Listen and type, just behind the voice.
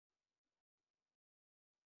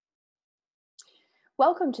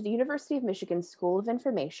Welcome to the University of Michigan School of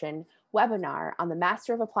Information webinar on the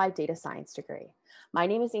Master of Applied Data Science degree. My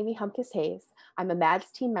name is Amy Humkus-Hayes. I'm a MADS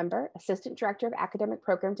team member, Assistant Director of Academic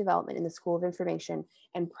Program Development in the School of Information,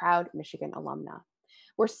 and proud Michigan alumna.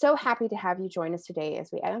 We're so happy to have you join us today as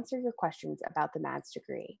we answer your questions about the MADS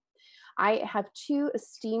degree. I have two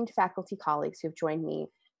esteemed faculty colleagues who have joined me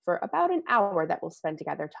for about an hour that we'll spend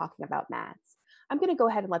together talking about MADS. I'm going to go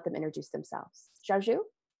ahead and let them introduce themselves. Qiaozhu?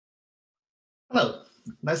 Hello,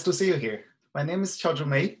 nice to see you here. My name is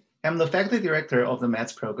Qiaozhu. I'm the faculty director of the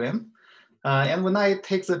MADS program. And when I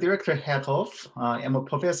take the director hat off, I'm a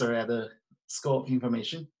professor at the School of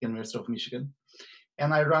Information, University of Michigan.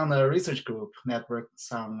 And I run a research group that works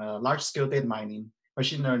on large-scale data mining,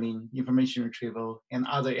 machine learning, information retrieval, and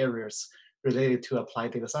other areas related to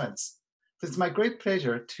applied data science. So it's my great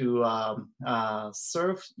pleasure to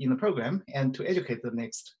serve in the program and to educate the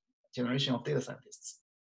next generation of data scientists.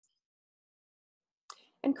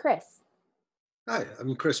 And Chris. Hi,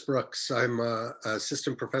 I'm Chris Brooks. I'm an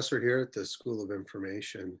assistant professor here at the School of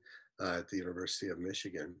Information at the University of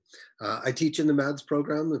Michigan. I teach in the MADS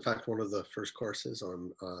program. In fact, one of the first courses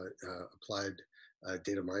on applied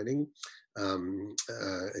data mining and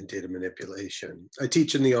data manipulation. I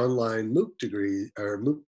teach in the online MOOC degree or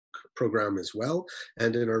MOOC program as well,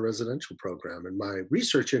 and in our residential program. And my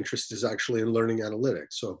research interest is actually in learning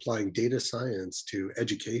analytics, so applying data science to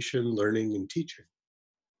education, learning, and teaching.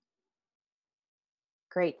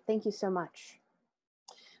 Great, thank you so much.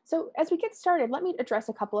 So as we get started, let me address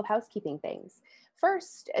a couple of housekeeping things.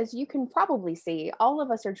 First, as you can probably see, all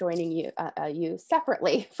of us are joining you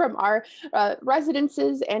separately from our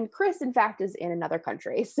residences, and Chris, in fact, is in another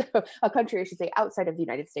country, so a country, I should say, outside of the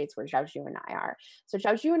United States, where Qiaozhu and I are. So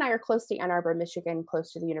Qiaozhu and I are close to Ann Arbor, Michigan,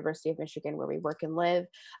 close to the University of Michigan, where we work and live.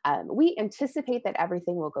 We anticipate that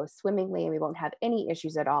everything will go swimmingly and we won't have any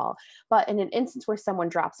issues at all. But in an instance where someone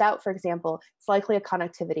drops out, for example, it's likely a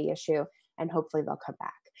connectivity issue, and hopefully they'll come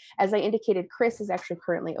back. As I indicated, Chris is actually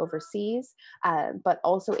currently overseas, but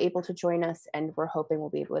also able to join us, and we're hoping will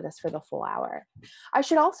be with us for the full hour. I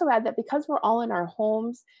should also add that because we're all in our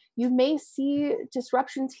homes, you may see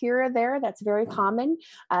disruptions here or there. That's very common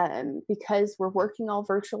because we're working all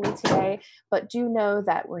virtually today, but do know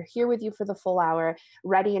that we're here with you for the full hour,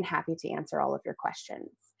 ready and happy to answer all of your questions.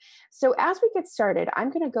 So as we get started, I'm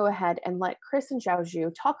going to go ahead and let Chris and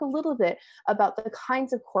Qiaozhu talk a little bit about the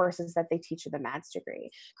kinds of courses that they teach in the MADS degree.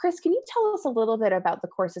 Chris, can you tell us a little bit about the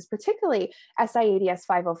courses, particularly SIADS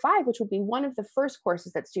 505, which would be one of the first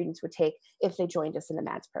courses that students would take if they joined us in the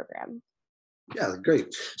MADS program? Yeah,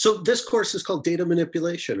 great. So this course is called Data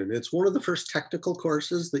Manipulation, and it's one of the first technical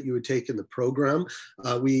courses that you would take in the program.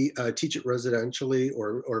 We teach it residentially,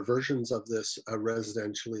 or versions of this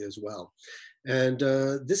residentially as well. And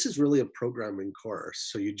this is really a programming course.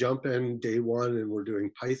 So you jump in day one and we're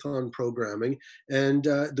doing Python programming. And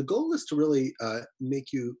the goal is to really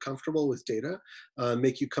make you comfortable with data,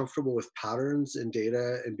 make you comfortable with patterns in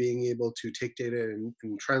data, and being able to take data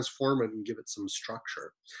and transform it and give it some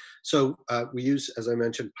structure. So we use, as I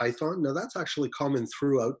mentioned, Python. Now that's actually common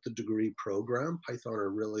throughout the degree program. Python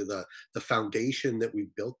are really the foundation that we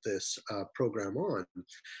built this program on.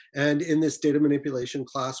 And in this data manipulation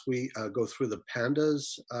class, we go through the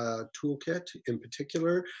pandas toolkit in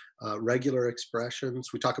particular, regular expressions.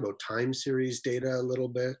 We talk about time series data a little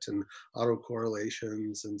bit and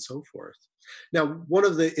autocorrelations and so forth. Now, one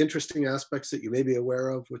of the interesting aspects that you may be aware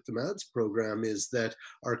of with the MADS program is that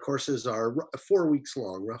our courses are 4 weeks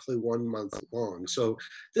long, roughly 1 month long. So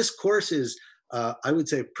this course is I would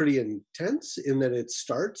say pretty intense in that it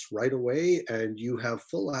starts right away and you have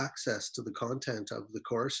full access to the content of the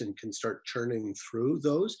course and can start churning through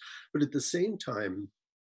those. But at the same time,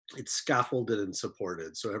 it's scaffolded and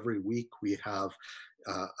supported. So every week we have,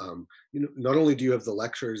 not only do you have the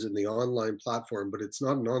lectures in the online platform, but it's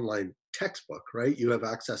not an online textbook, right? You have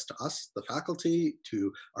access to us, the faculty,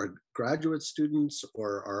 to our graduate students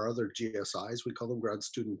or our other GSIs, we call them grad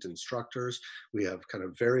student instructors. We have kind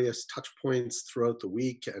of various touch points throughout the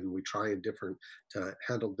week, and we try to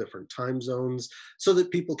handle different time zones so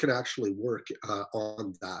that people can actually work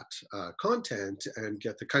on that content and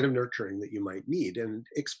get the kind of nurturing that you might need and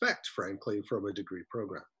expect, frankly, from a degree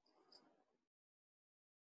program.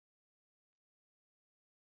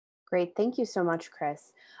 Great, thank you so much,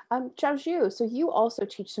 Chris. Qiaozhu, so you also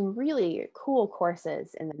teach some really cool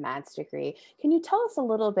courses in the MADS degree. Can you tell us a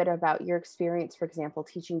little bit about your experience, for example,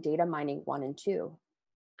 teaching data mining 1 and 2?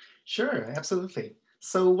 Sure, absolutely.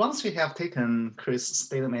 So once you have taken Chris'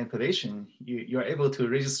 data manipulation, you're able to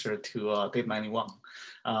register to Data Mining 1.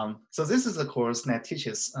 So this is a course that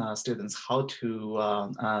teaches students how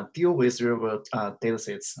to deal with real-world data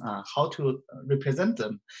sets, how to represent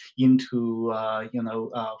them into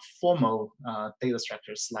formal data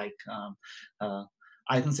structures like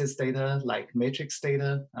item sets data, like matrix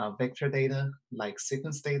data, vector data, like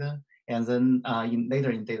sequence data, and then later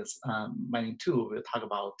in data mining 2, we'll talk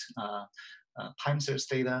about time series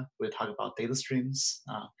data, we'll talk about data streams.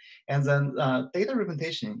 And then data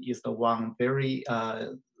representation is the one very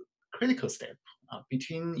critical step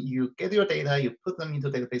between you get your data, you put them into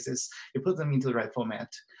databases, you put them into the right format,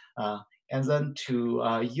 and then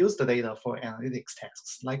to use the data for analytics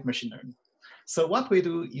tasks like machine learning. So what we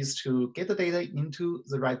do is to get the data into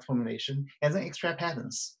the right formulation and then extract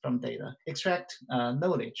patterns from data, extract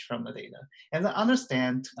knowledge from the data, and then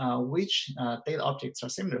understand which data objects are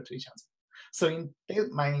similar to each other. So in Data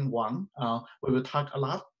Mining 1, we will talk a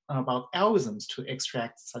lot about algorithms to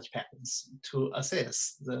extract such patterns to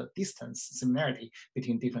assess the distance similarity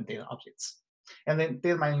between different data objects. And then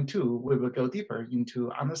Data Mining 2, we will go deeper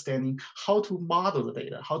into understanding how to model the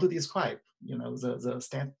data, how to describe the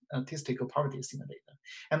statistical properties in the data.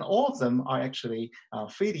 And all of them are actually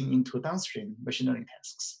feeding into downstream machine learning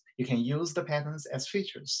tasks. You can use the patterns as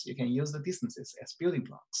features. You can use the distances as building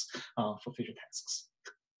blocks for feature tasks.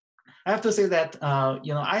 I have to say that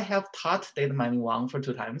I have taught Data Mining 1 for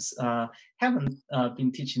 2 times. Haven't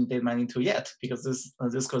been teaching Data Mining 2 yet because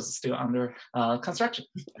this course is still under construction,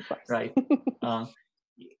 right?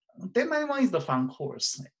 Data Mining 1 is the fun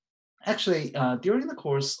course. Actually, during the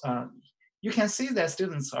course, you can see that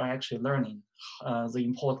students are actually learning the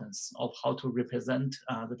importance of how to represent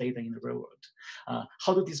the data in the real world,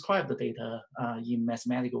 how to describe the data in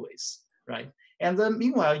mathematical ways, right? And then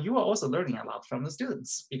meanwhile, you are also learning a lot from the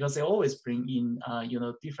students because they always bring in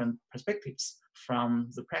different perspectives from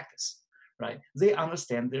the practice, right? They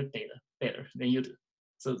understand their data better than you do.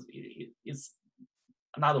 So it's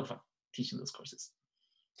a lot of fun teaching those courses.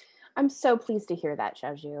 I'm so pleased to hear that,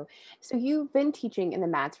 Qiaozhu. So you've been teaching in the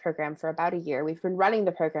maths program for about a year. We've been running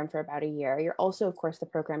the program for about a year. You're also, of course, the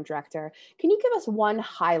program director. Can you give us one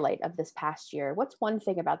highlight of this past year? What's one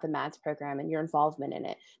thing about the maths program and your involvement in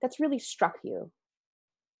it that's really struck you?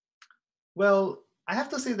 Well, I have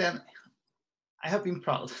to say that I have been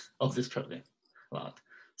proud of this program a lot.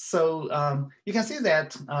 So you can see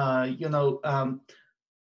that,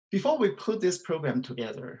 before we put this program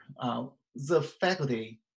together, the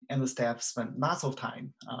faculty and the staff spent lots of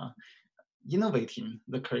time innovating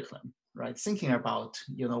the curriculum, right? Thinking about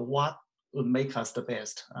what would make us the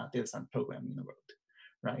best data science program in the world,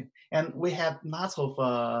 right? And we had lots of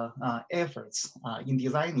efforts in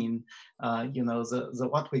designing, the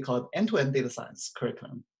what we call end-to-end data science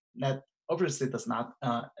curriculum that obviously does not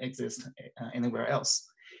exist anywhere else.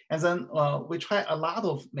 And then we try a lot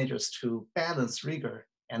of measures to balance rigor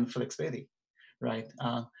and flexibility, right?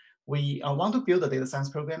 We want to build a data science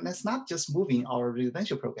program that's not just moving our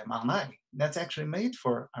residential program online, that's actually made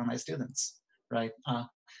for online students, right?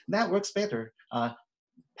 That works better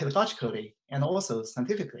pedagogically and also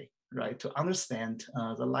scientifically, right? To understand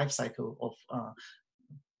the life cycle of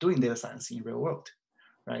doing data science in real world,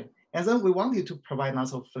 right? And then we wanted to provide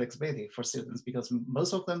lots of flexibility for students because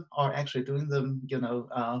most of them are actually doing them,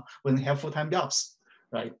 when they have full-time jobs,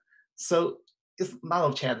 right? So it's a lot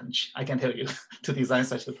of challenge, I can tell you, to design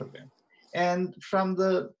such a program. And from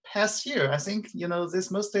the past year, I think, this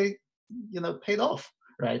mostly, paid off,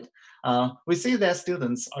 right? We see that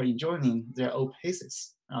students are enjoying their own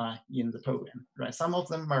paces in the program, right? Some of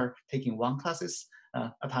them are taking 1 classes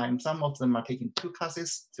a time. Some of them are taking 2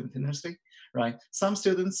 classes simultaneously, right? Some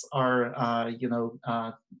students are,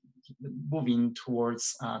 moving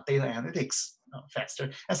towards data analytics faster,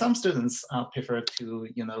 and some students prefer to,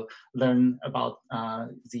 learn about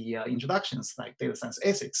the introductions like data science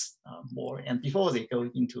ethics more, and before they go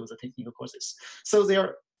into the technical courses. So they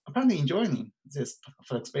are apparently enjoying this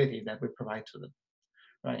flexibility that we provide to them,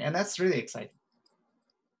 right? And that's really exciting.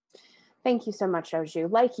 Thank you so much,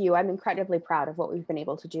 Qiaozhu. Like you, I'm incredibly proud of what we've been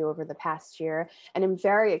able to do over the past year, and I'm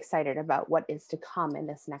very excited about what is to come in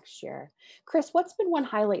this next year. Chris, what's been one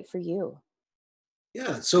highlight for you?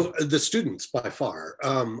 Yeah, so the students by far.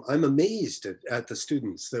 I'm amazed at the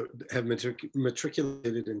students that have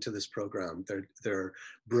matriculated into this program. They're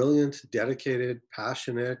brilliant, dedicated,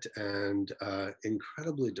 passionate, and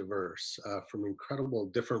incredibly diverse from incredible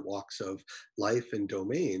different walks of life and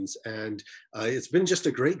domains. And it's been just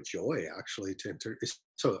a great joy, actually, to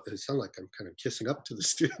So it sounds like I'm kind of kissing up to the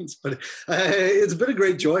students, but it's been a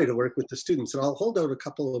great joy to work with the students. And I'll hold out a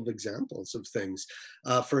couple of examples of things.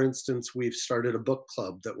 For instance, we've started a book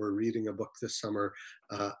club that we're reading a book this summer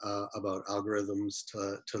about algorithms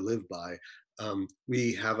to live by.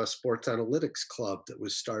 We have a sports analytics club that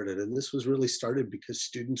was started, and this was really started because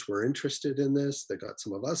students were interested in this. They got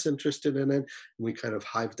some of us interested in it, and we kind of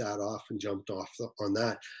hived that off and jumped off on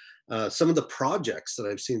that. Some of the projects that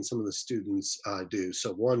I've seen some of the students do.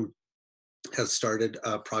 So one has started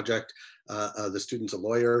a project, the student's a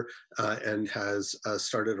lawyer and has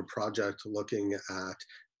started a project looking at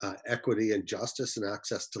equity and justice and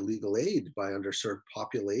access to legal aid by underserved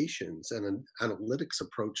populations and an analytics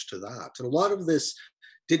approach to that. And a lot of this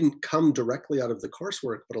didn't come directly out of the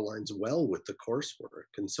coursework, but aligns well with the coursework.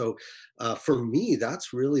 And so for me,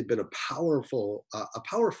 that's really been a powerful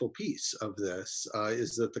piece of this,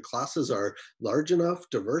 is that the classes are large enough,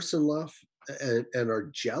 diverse enough, and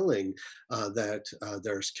are gelling, that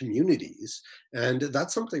there's communities. And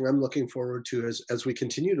that's something I'm looking forward to as we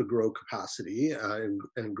continue to grow capacity and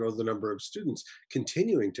grow the number of students,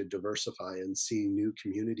 continuing to diversify and see new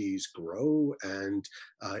communities grow and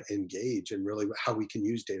engage, and really how we can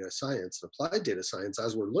use data science and applied data science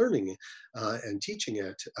as we're learning and teaching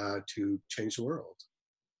it to change the world.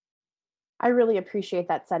 I really appreciate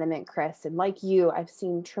that sentiment, Chris. And like you, I've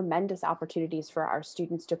seen tremendous opportunities for our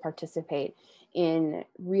students to participate in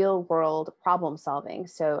real world problem solving.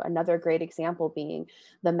 So another great example being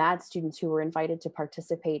the MAD students who were invited to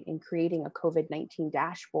participate in creating a COVID-19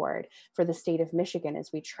 dashboard for the state of Michigan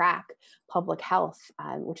as we track public health,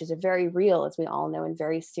 which is a very real, as we all know, and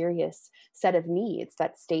very serious set of needs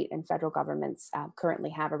that state and federal governments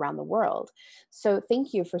currently have around the world. So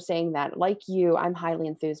thank you for saying that. Like you, I'm highly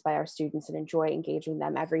enthused by our students and enjoy engaging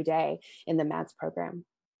them every day in the MADS program.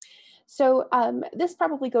 So this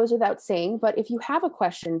probably goes without saying, but if you have a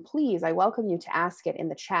question, please, I welcome you to ask it in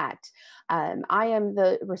the chat. I am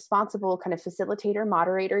the responsible kind of facilitator,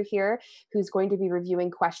 moderator here, who's going to be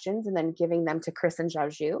reviewing questions and then giving them to Chris and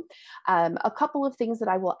Qiaozhu. A couple of things that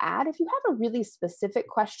I will add: if you have a really specific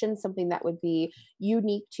question, something that would be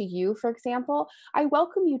unique to you, for example, I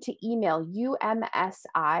welcome you to email umsi.mads,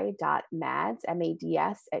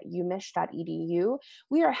 M-A-D-S, at umich.edu.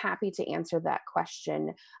 We are happy to answer that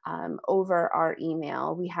question over our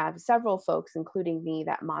email. We have several folks, including me,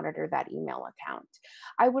 that monitor that email account.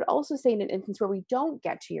 I would also say in an instance where we don't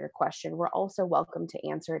get to your question, we're also welcome to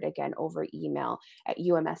answer it again over email at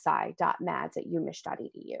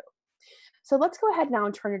umsi.mads@umich.edu. So let's go ahead now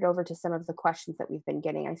and turn it over to some of the questions that we've been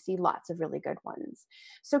getting. I see lots of really good ones.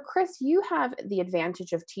 So Chris, you have the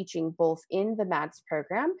advantage of teaching both in the MADS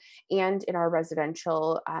program and in our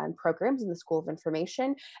residential programs in the School of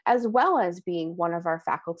Information, as well as being one of our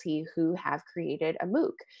faculty who have created a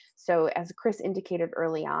MOOC. So as Chris indicated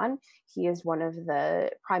early on, he is one of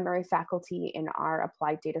the primary faculty in our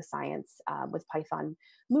applied data science with Python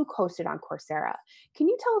MOOC hosted on Coursera. Can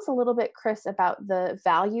you tell us a little bit, Chris, about the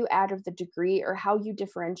value add of the degree, or how you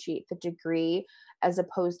differentiate the degree as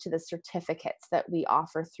opposed to the certificates that we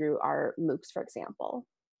offer through our MOOCs, for example?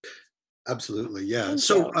 Absolutely, yeah. Thank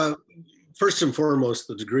So you. first and foremost,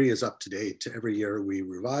 the degree is up to date. Every year we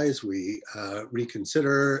revise, we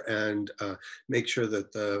reconsider, and make sure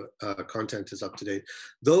that the content is up to date.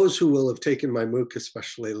 Those who will have taken my MOOC,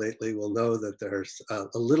 especially lately, will know that there's a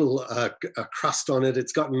little a crust on it.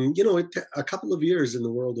 It's gotten, a couple of years in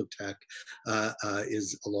the world of tech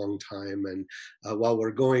is a long time. And while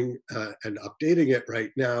we're going and updating it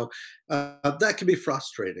right now, that can be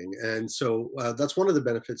frustrating. And so that's one of the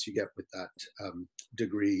benefits you get with that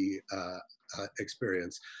degree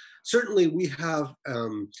experience. Certainly, we have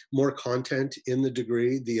more content in the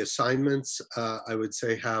degree. The assignments, I would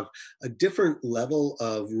say, have a different level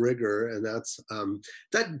of rigor, and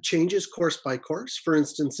that changes course by course. For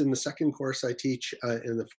instance, in the second course I teach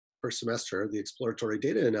in the first semester, the exploratory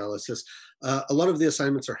data analysis, a lot of the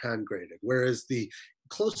assignments are hand graded, whereas the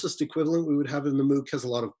closest equivalent we would have in the MOOC has a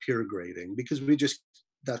lot of peer grading, because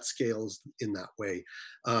that scales in that way.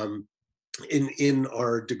 In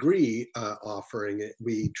our degree offering,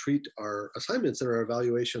 we treat our assignments and our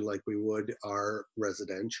evaluation like we would our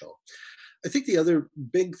residential. I think the other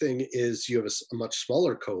big thing is you have a much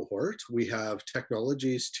smaller cohort. We have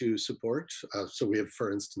technologies to support. So we have,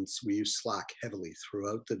 for instance, we use Slack heavily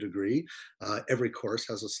throughout the degree. Every course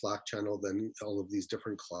has a Slack channel. Then all of these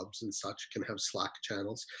different clubs and such can have Slack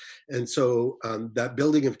channels. And so that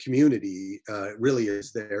building of community really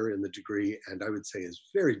is there in the degree, and I would say is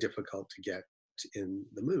very difficult to get in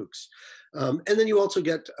the MOOCs. And then you also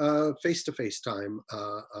get face-to-face time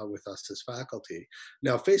with us as faculty.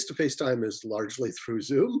 Now, face-to-face time is largely through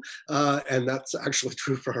Zoom, and that's actually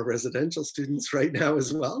true for our residential students right now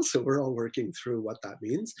as well. So we're all working through what that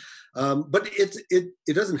means. But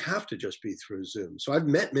it doesn't have to just be through Zoom. So I've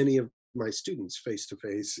met many of my students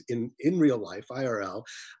face-to-face in real life, IRL,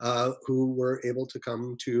 who were able to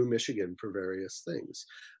come to Michigan for various things.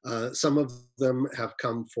 Some of them have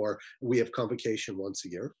come we have convocation once a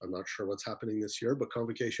year. I'm not sure what's happening this year, but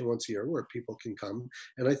convocation once a year where people can come.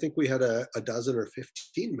 And I think we had a dozen or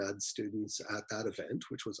 15 med students at that event,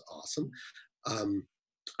 which was awesome.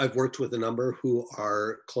 I've worked with a number who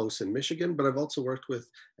are close in Michigan, but I've also worked with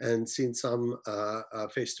and seen some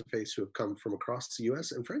face-to-face who have come from across the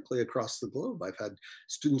US and frankly across the globe. I've had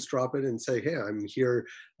students drop in and say, hey, I'm here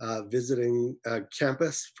visiting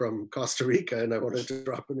campus from Costa Rica and I wanted to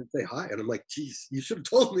drop in and say hi. And I'm like, geez, you should have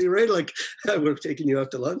told me, right? Like I would have taken you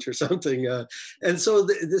out to lunch or something. And so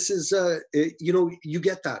this is, you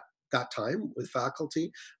get that time with faculty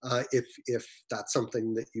if that's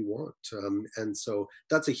something that you want. And so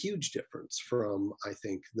that's a huge difference from, I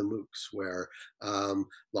think, the MOOCs, where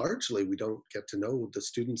largely we don't get to know the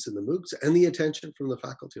students in the MOOCs, and the attention from the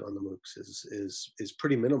faculty on the MOOCs is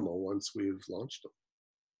pretty minimal once we've launched them.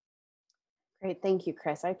 Great, thank you,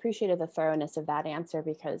 Chris. I appreciated the thoroughness of that answer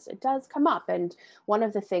because it does come up. And one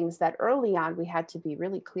of the things that early on we had to be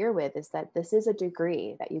really clear with is that this is a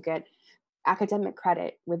degree that you get academic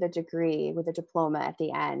credit with a degree, with a diploma at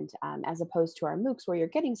the end, as opposed to our MOOCs where you're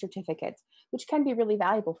getting certificates, which can be really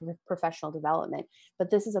valuable for professional development. But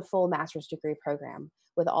this is a full master's degree program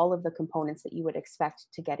with all of the components that you would expect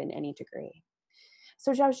to get in any degree.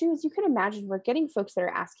 So Qiaozhu, as you can imagine, we're getting folks that are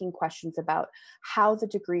asking questions about how the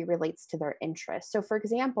degree relates to their interests. So for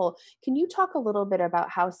example, can you talk a little bit about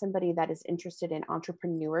how somebody that is interested in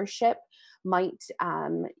entrepreneurship might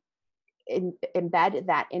embed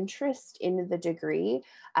that interest in the degree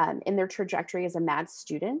in their trajectory as a MAD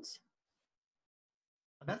student?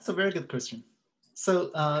 That's a very good question.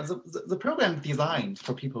 So the program designed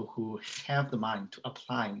for people who have the mind to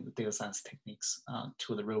apply the data science techniques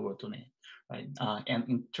to the real world domain, right?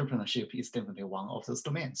 And entrepreneurship is definitely one of those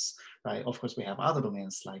domains, right? Of course, we have other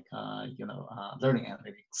domains like learning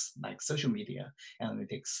analytics, like social media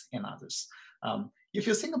analytics, and others. If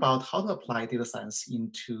you think about how to apply data science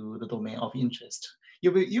into the domain of interest,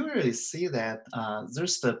 you will usually see that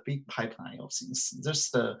there's the big pipeline of things. There's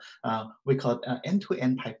the, we call it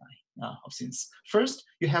end-to-end pipeline of things. First,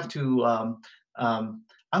 you have to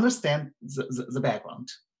understand the background.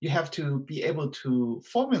 You have to be able to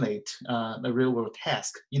formulate the real-world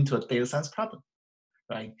task into a data science problem,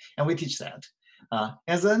 right? And we teach that.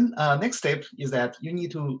 And then next step is that you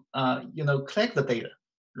need to, collect the data.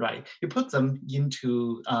 Right, you put them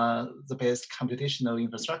into the best computational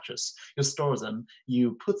infrastructures. You store them.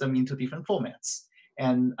 You put them into different formats,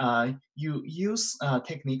 and you use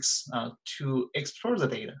techniques to explore the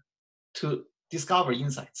data, to discover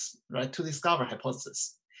insights, right? To discover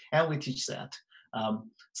hypotheses, and we teach that.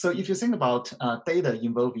 So if you think about data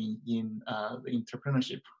involving in the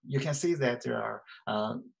entrepreneurship, you can see that there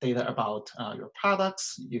are data about your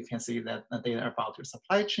products. You can see that data about your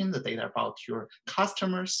supply chain, the data about your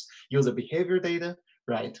customers, user behavior data,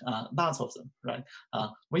 right? Lots of them, right?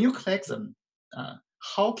 When you collect them,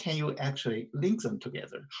 how can you actually link them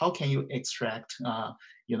together? How can you extract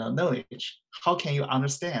knowledge? How can you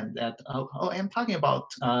understand that, I'm talking about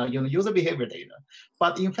user behavior data,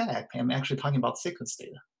 but in fact, I'm actually talking about sequence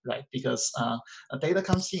data, right? Because data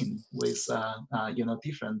comes in with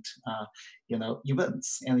different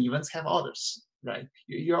events, and events have orders, right?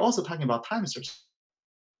 You're also talking about time search,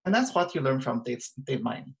 and that's what you learn from data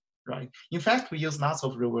mining, right? In fact, we use lots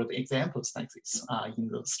of real-world examples like this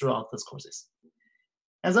throughout those courses.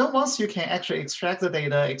 And then once you can actually extract the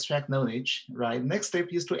data, extract knowledge, right? Next step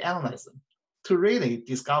is to analyze them, to really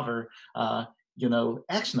discover,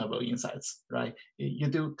 actionable insights, right? You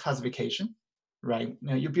do classification, right?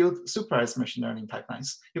 You build supervised machine learning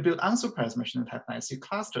pipelines. You build unsupervised machine learning pipelines. You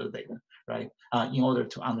cluster the data, right? In order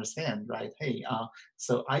to understand, right? Hey,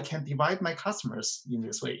 so I can divide my customers in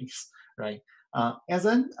these ways, right? And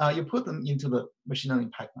then you put them into the machine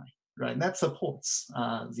learning pipeline. Right, that supports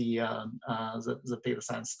the data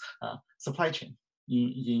science supply chain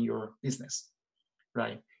in your business,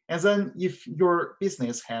 right? And then if your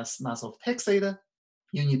business has lots of text data,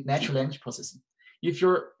 you need natural language processing. If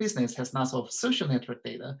your business has lots of social network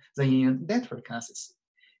data, then you need network analysis.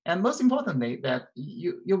 And most importantly, that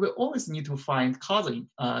you will always need to find causal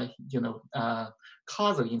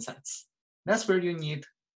insights. That's where you need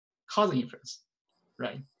causal inference,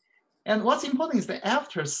 right? And what's important is that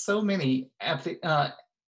after so many analytics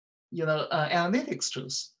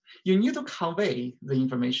tools, you need to convey the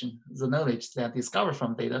information, the knowledge that discovered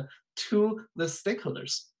from data to the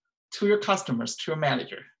stakeholders, to your customers, to your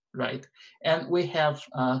manager, right? And we have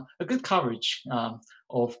a good coverage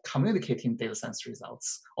of communicating data science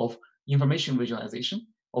results, of information visualization,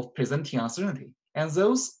 of presenting uncertainty. And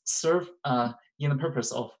those serve in the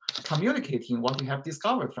purpose of communicating what you have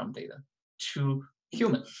discovered from data to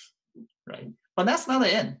humans, right? But that's not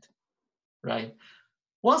the end, right?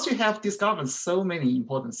 Once you have discovered so many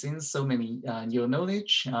important things, so many new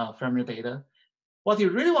knowledge from your data, what you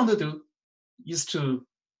really want to do is to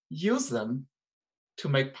use them to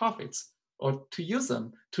make profits, or to use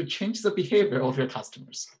them to change the behavior of your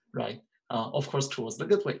customers, right? Of course, towards the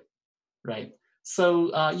good way, right? So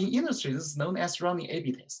in industry, this is known as running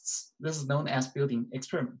A/B tests. This is known as building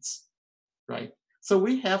experiments, right? So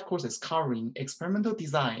we have courses covering experimental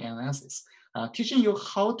design and analysis, teaching you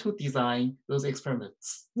how to design those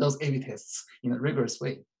experiments, those A/B tests in a rigorous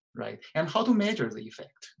way, right? And how to measure the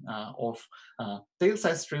effect of data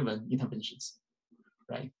science-driven interventions,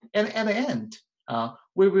 right? And at the end,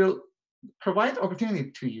 we will provide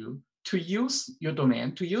opportunity to you to use your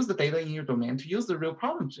domain, to use the data in your domain, to use the real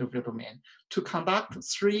problems of your domain, to conduct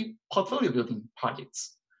 3 portfolio building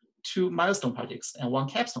projects, 2 milestone projects, and 1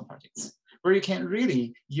 capstone projects, where you can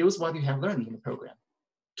really use what you have learned in the program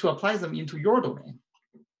to apply them into your domain,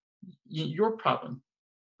 in your problem,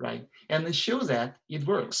 right? And then show that it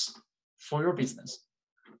works for your business,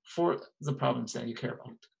 for the problems that you care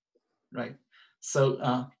about, right?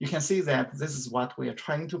 So you can see that this is what we are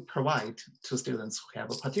trying to provide to students who have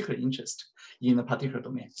a particular interest in a particular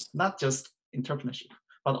domain, not just entrepreneurship,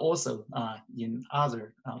 but also in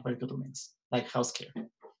other vertical domains like healthcare,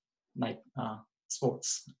 like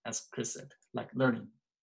sports, as Chris said, like learning.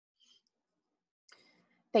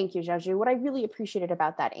 Thank you, Qiaozhu. What I really appreciated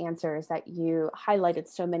about that answer is that you highlighted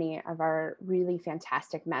so many of our really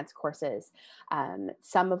fantastic maths courses,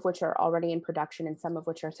 some of which are already in production and some of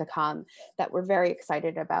which are to come, that we're very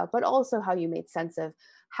excited about, but also how you made sense of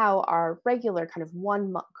how our regular kind of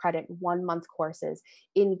 1 credit, 1 month courses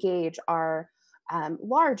engage our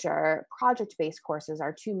larger project-based courses,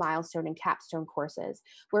 our 2 milestone and capstone courses,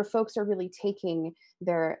 where folks are really taking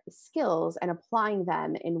their skills and applying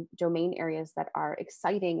them in domain areas that are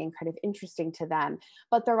exciting and kind of interesting to them,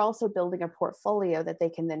 but they're also building a portfolio that they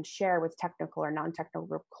can then share with technical or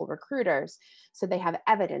non-technical recruiters, so they have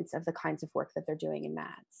evidence of the kinds of work that they're doing in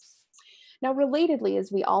maths. Now, relatedly,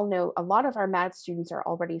 as we all know, a lot of our math students are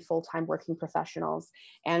already full-time working professionals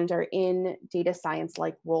and are in data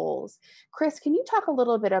science-like roles. Chris, can you talk a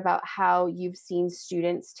little bit about how you've seen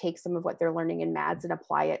students take some of what they're learning in maths and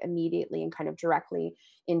apply it immediately and kind of directly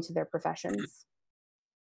into their professions?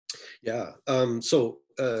 Yeah.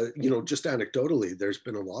 Just anecdotally, there's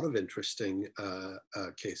been a lot of interesting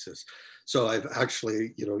cases. So I've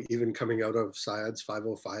actually, even coming out of SciAds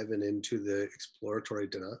 505 and into the exploratory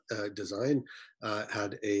design,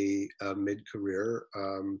 had a mid-career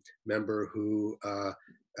member who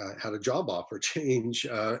had a job offer change,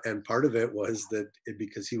 and part of it was that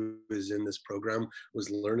because he was in this program, was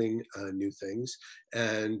learning new things,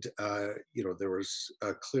 and there was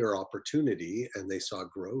a clear opportunity, and they saw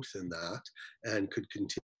growth in that, and could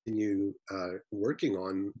continue working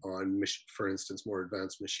on, for instance, more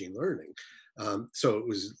advanced machine learning. So it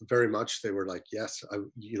was very much, they were like, yes,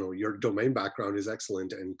 your domain background is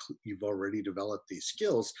excellent, and you've already developed these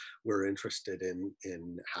skills. We're interested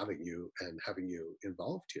in having you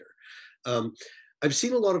involved here. I've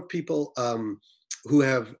seen a lot of people who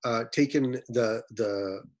have taken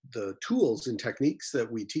the tools and techniques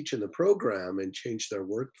that we teach in the program and changed their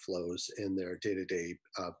workflows in their day-to-day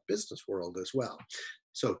business world as well.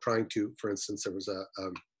 So trying to, for instance, there was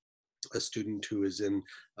a student who is in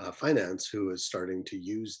finance who is starting to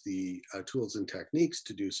use the tools and techniques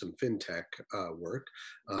to do some fintech work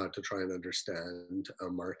to try and understand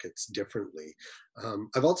markets differently.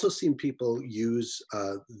 I've also seen people use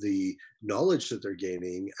the knowledge that they're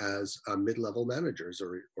gaining as mid-level managers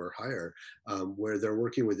or higher, where they're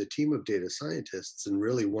working with a team of data scientists. And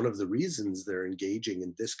really one of the reasons they're engaging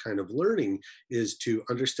in this kind of learning is to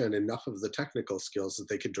understand enough of the technical skills that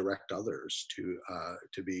they could direct others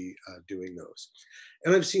to be doing those.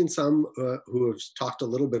 And I've seen some who have talked a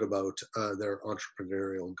little bit about their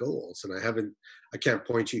entrepreneurial goals. And I can't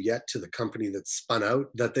point you yet to the company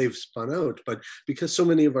that they've spun out, but because so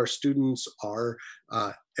many of our students are,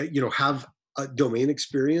 have a domain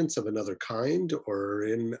experience of another kind or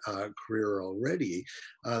in a career already,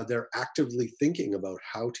 they're actively thinking about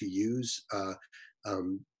how to use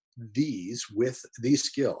these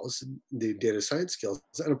skills, the data science skills,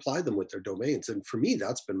 and apply them with their domains. And for me,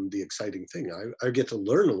 that's been the exciting thing. I get to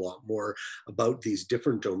learn a lot more about these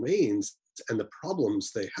different domains and the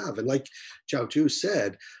problems they have. And like Qiaozhu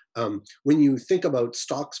said, when you think about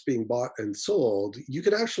stocks being bought and sold, you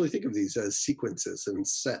can actually think of these as sequences and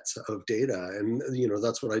sets of data. And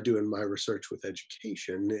that's what I do in my research with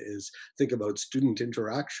education, is think about student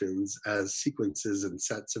interactions as sequences and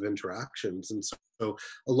sets of interactions. And so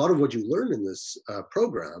a lot of what you learn in this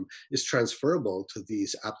program is transferable to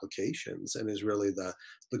these applications, and is really the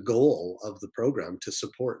goal of the program, to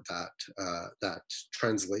support that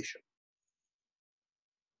translation.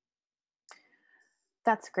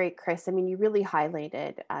 That's great, Chris. I mean, you really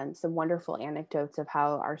highlighted some wonderful anecdotes of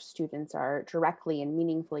how our students are directly and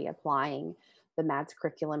meaningfully applying the MADS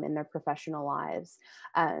curriculum in their professional lives.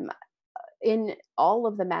 In all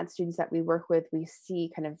of the MADS students that we work with, we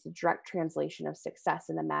see kind of the direct translation of success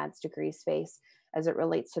in the MADS degree space as it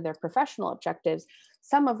relates to their professional objectives,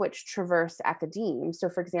 some of which traverse academe. So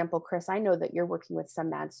for example, Chris, I know that you're working with some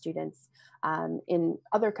MADS students in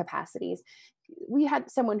other capacities. We had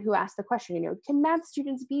someone who asked the question, can MADS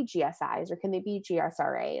students be GSIs or can they be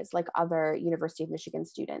GSRAs like other University of Michigan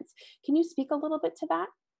students? Can you speak a little bit to that?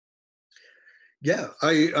 Yeah,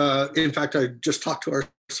 in fact, I just talked to our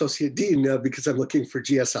associate dean because I'm looking for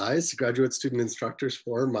GSIs, graduate student instructors,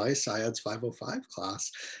 for my SciAds 505 class.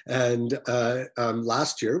 And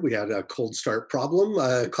last year we had a cold start problem,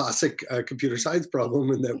 a classic computer science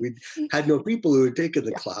problem, in that we had no people who had taken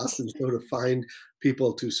the class. And so to find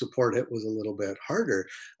people to support it was a little bit harder.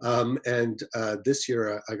 And this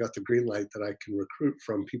year I got the green light that I can recruit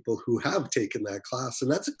from people who have taken that class. And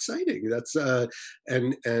that's exciting. That's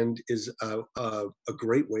and is a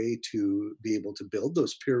great way to be able to build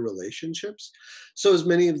those peer relationships. So as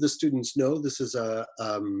many of the students know, this is a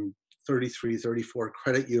 33, 34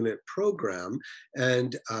 credit unit program.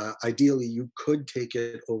 And ideally you could take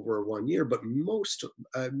it over 1 year, but most,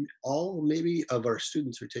 all maybe of our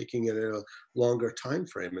students are taking it in a longer time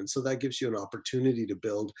frame. And so that gives you an opportunity to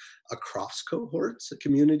build across cohorts, a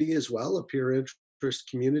community as well, a peer interest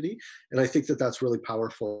community. And I think that that's really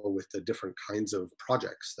powerful with the different kinds of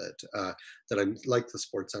projects that I'm, like the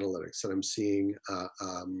sports analytics that I'm seeing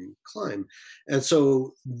climb. And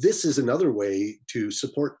so this is another way to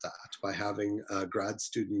support that, by having grad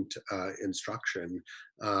student instruction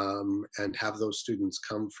and have those students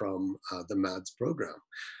come from the MADS program.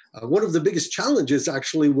 One of the biggest challenges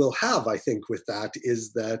actually we'll have, I think, with that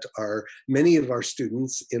is that many of our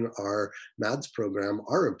students in our MADS program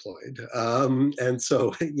are employed, and so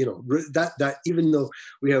that even though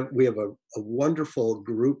we have a wonderful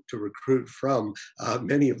group to recruit from,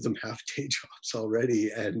 many of them have day jobs already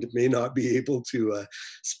and may not be able to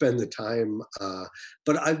spend the time.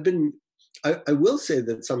 But I will say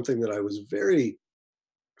that something that I was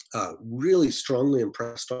really strongly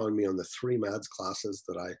impressed on me on the 3 MADS classes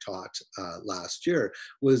that I taught last year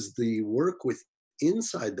was the work with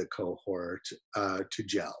inside the cohort to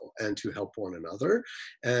gel and to help one another.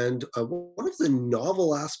 And one of the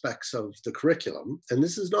novel aspects of the curriculum, and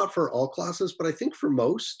this is not for all classes, but I think for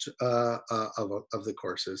most of the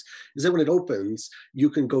courses, is that when it opens,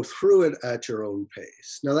 you can go through it at your own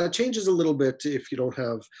pace. Now that changes a little bit if you don't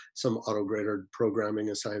have some auto-graded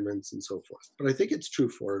programming assignments and so forth, but I think it's true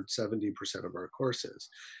for 70% of our courses.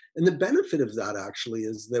 And the benefit of that actually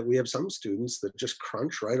is that we have some students that just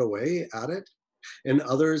crunch right away at it, and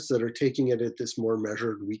others that are taking it at this more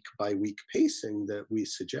measured week by week pacing that we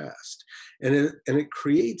suggest. And it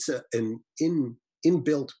creates an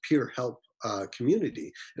inbuilt peer help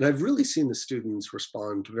community. And I've really seen the students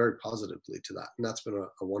respond very positively to that. And that's been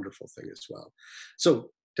a wonderful thing as well. So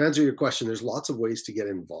to answer your question, there's lots of ways to get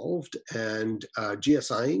involved, and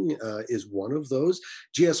GSIing is one of those.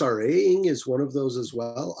 GSRAing is one of those as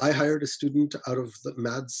well. I hired a student out of the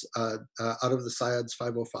MADS, out of the SciAds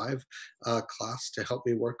 505 class to help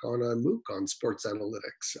me work on a MOOC on sports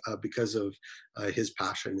analytics because of his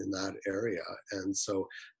passion in that area. And so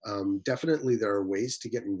definitely there are ways to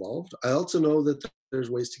get involved. I also know that there's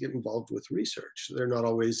ways to get involved with research. They're not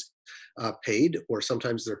always paid, or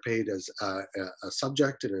sometimes they're paid as a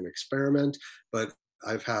subject in an experiment, but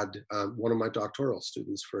I've had one of my doctoral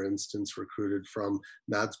students, for instance, recruited from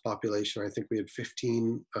MADS population. I think we had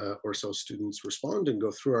 15 or so students respond and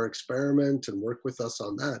go through our experiment and work with us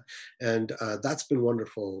on that. And that's been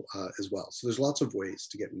wonderful as well. So there's lots of ways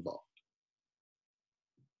to get involved.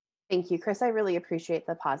 Thank you, Chris. I really appreciate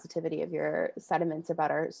the positivity of your sentiments about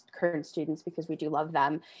our current students, because we do love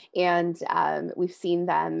them. And we've seen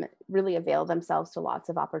them really avail themselves to lots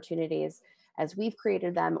of opportunities as we've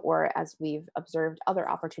created them or as we've observed other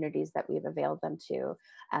opportunities that we've availed them to.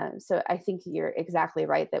 So I think you're exactly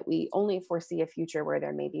right that we only foresee a future where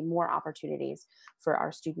there may be more opportunities for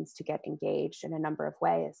our students to get engaged in a number of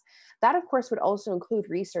ways. That, of course, would also include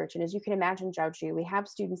research. And as you can imagine, Qiaozhu, we have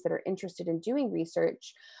students that are interested in doing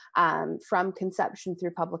research from conception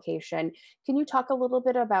through publication. Can you talk a little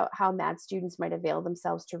bit about how MAD students might avail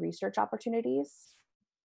themselves to research opportunities?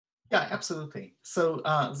 Yeah, absolutely. So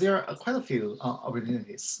there are quite a few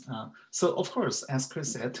opportunities. So of course, as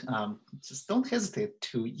Chris said, just don't hesitate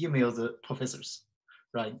to email the professors,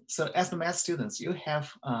 right? So as the math students, you have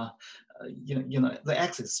the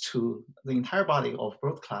access to the entire body of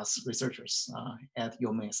world-class researchers at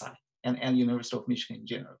your MSI and University of Michigan in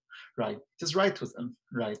general, right? Just write to them,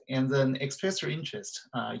 right? And then express your interest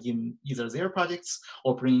in either their projects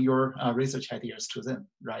or bring your research ideas to them,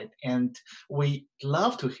 right? And we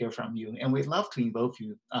love to hear from you and we'd love to involve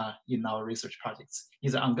you in our research projects,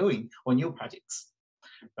 either ongoing or new projects,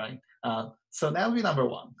 right? So that would be number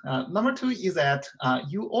one. Number two is that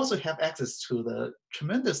you also have access to the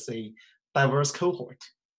tremendously diverse cohort,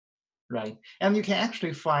 right? And you can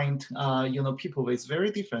actually find, people with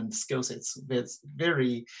very different skill sets, with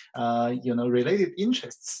very, related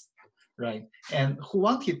interests, right? And who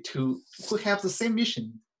have the same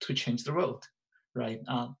mission to change the world, right?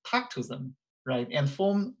 Talk to them, right? And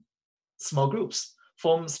form small groups,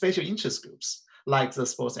 form special interest groups, like the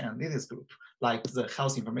sports analytics group, like the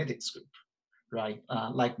health informatics group, right?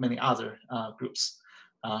 Like many other groups.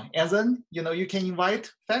 And then, you can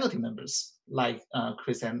invite faculty members like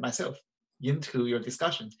Chris and myself into your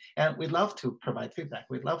discussion. And we'd love to provide feedback.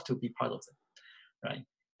 We'd love to be part of them, right?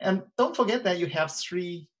 And don't forget that you have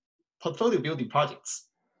 3 portfolio building projects,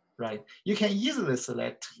 right? You can easily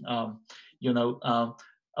select,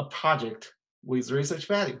 a project with research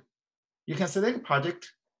value. You can select a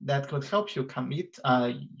project that could help you commit,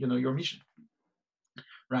 your mission,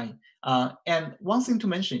 right? And one thing to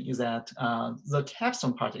mention is that the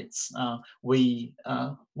capstone projects, we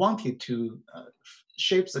wanted to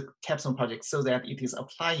shape the capstone project so that it is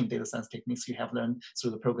applying data science techniques you have learned through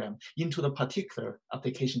the program into the particular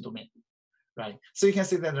application domain, right? So you can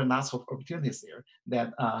see that there are lots of opportunities there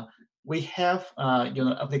that we have,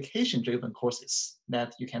 application-driven courses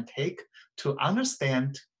that you can take to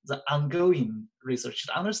understand the ongoing research,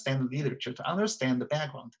 to understand the literature, to understand the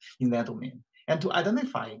background in that domain, and to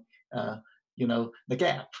identify, the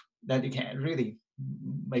gap that you can really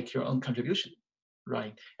make your own contribution,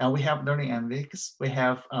 right? And we have learning analytics, we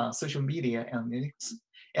have social media analytics,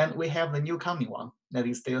 and we have the new coming one that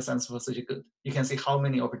is data science for social good. You can see how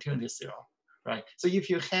many opportunities there are, right? So if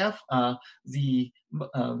you have the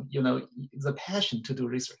passion to do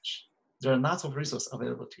research, there are lots of resources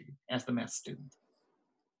available to you as the math student.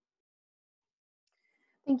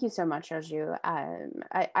 Thank you so much, Qiaozhu.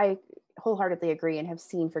 I wholeheartedly agree and have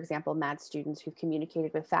seen, for example, MAD students who've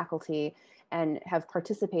communicated with faculty and have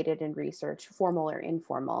participated in research, formal or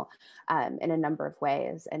informal, in a number of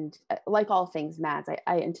ways. And like all things MADS,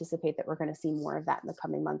 I anticipate that we're going to see more of that in the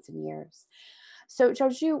coming months and years. So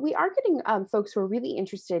Qiaozhu, we are getting folks who are really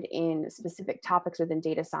interested in specific topics within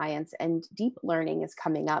data science, and deep learning is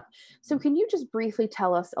coming up. So can you just briefly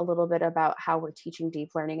tell us a little bit about how we're teaching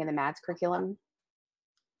deep learning in the MADS curriculum?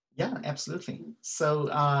 Yeah, absolutely. So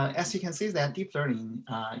as you can see that deep learning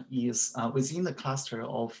is within the cluster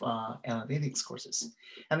of analytics courses.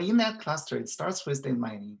 And in that cluster, it starts with data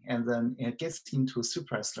mining, and then it gets into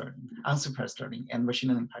supervised learning, unsupervised learning, and machine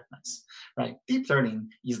learning pipelines, right? Deep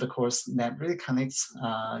learning is the course that really connects,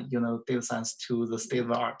 data science to the state of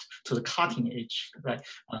the art, to the cutting edge, right?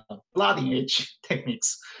 Blooding edge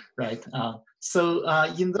techniques, right? So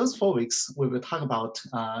in those 4 weeks, we will talk about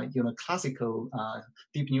classical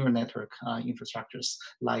deep neural network infrastructures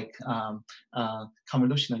like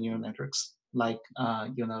convolutional neural networks, like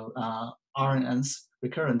RNNs,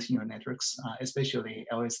 recurrent neural networks, especially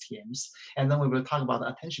LSTMs. And then we will talk about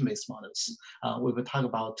attention-based models. We will talk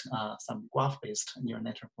about some graph-based neural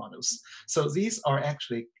network models. So these are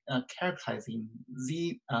actually characterizing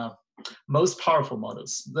the most powerful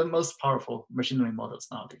models, the most powerful machine learning models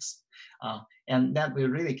nowadays. And that will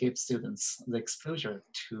really give students the exposure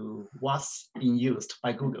to what's being used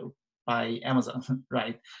by Google, by Amazon,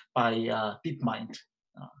 right, by DeepMind.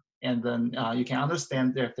 And then you can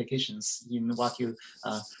understand their applications in what you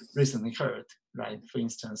recently heard, right? For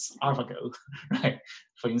instance, AlphaGo, right?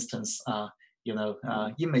 For instance,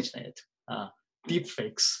 ImageNet,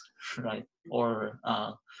 deepfakes, right? Or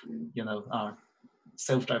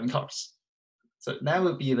self-driving cars. So that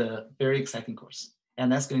will be the very exciting course.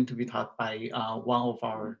 And that's going to be taught by one of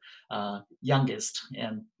our youngest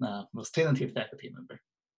and most talented faculty member,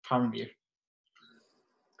 Parmir.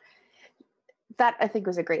 That I think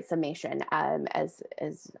was a great summation. As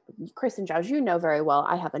Chris and Qiaozhu know very well,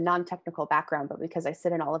 I have a non-technical background, but because I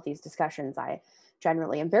sit in all of these discussions, I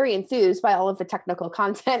generally am very enthused by all of the technical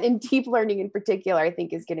content, and deep learning in particular, I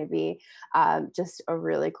think is going to be just a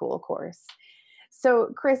really cool course.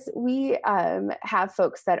 So Chris, we have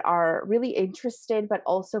folks that are really interested, but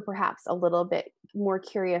also perhaps a little bit more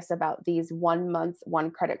curious about these 1 month,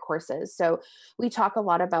 1 credit courses. So we talk a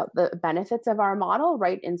lot about the benefits of our model,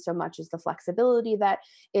 right? In so much as the flexibility that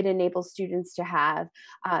it enables students to have.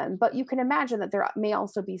 But you can imagine that there may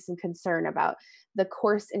also be some concern about the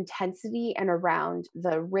course intensity and around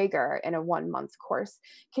the rigor in a 1 month course.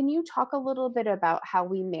 Can you talk a little bit about how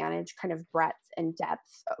we manage kind of breadth and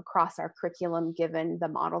depth across our curriculum given the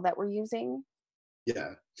model that we're using?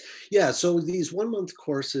 Yeah, yeah. So these 1 month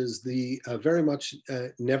courses, the very much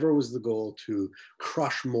never was the goal to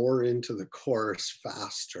crush more into the course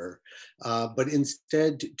faster, but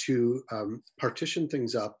instead to partition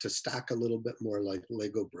things up, to stack a little bit more like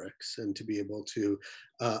Lego bricks, and to be able to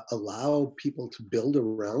allow people to build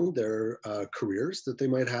around their careers that they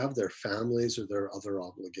might have, their families, or their other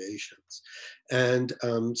obligations. And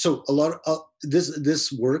so a lot of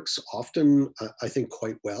this works often, I think,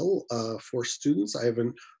 quite well for students. I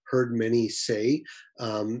haven't heard many say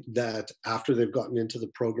that after they've gotten into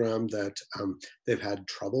the program that they've had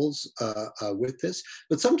troubles with this,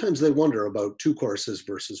 but sometimes they wonder about 2 courses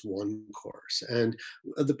versus 1 course. And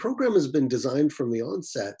the program has been designed from the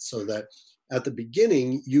onset so that at the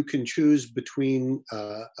beginning, you can choose between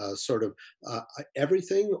sort of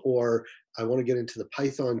everything, or I want to get into the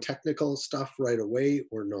Python technical stuff right away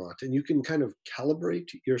or not. And you can kind of calibrate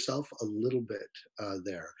yourself a little bit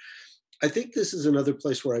there. I think this is another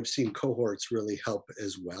place where I've seen cohorts really help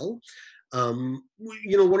as well. One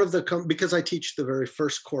of the, because I teach the very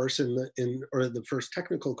first course or the first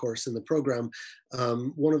technical course in the program,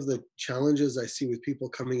 one of the challenges I see with people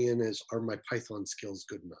coming in is, are my Python skills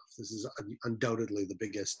good enough? This is undoubtedly the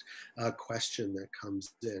biggest question that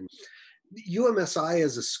comes in. UMSI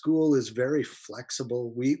as a school is very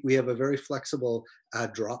flexible. We have a very flexible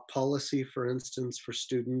drop policy, for instance, for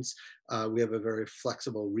students. We have a very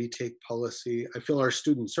flexible retake policy. I feel our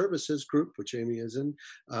student services group, which Amy is in,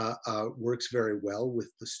 works very well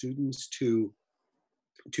with the students to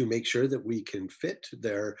make sure that we can fit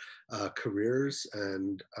their careers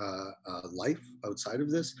and life outside of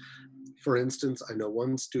this. For instance, I know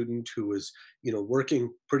one student who was,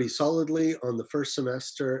 working pretty solidly on the first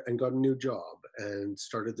semester and got a new job and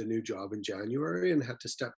started the new job in January and had to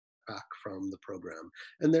step back from the program.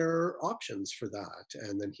 And there are options for that.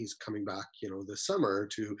 And then he's coming back, this summer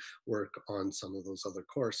to work on some of those other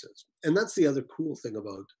courses. And that's the other cool thing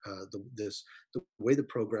about the way the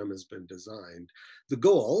program has been designed. The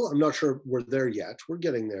goal, I'm not sure we're there yet, we're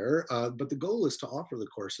getting there, but the goal is to offer the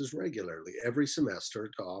courses regularly, every semester,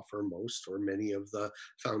 to offer most or many of the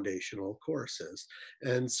foundational courses.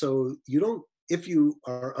 And so if you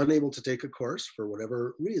are unable to take a course for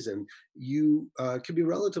whatever reason, you can be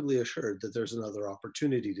relatively assured that there's another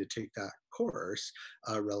opportunity to take that course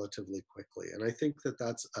relatively quickly. And I think that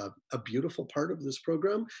that's a beautiful part of this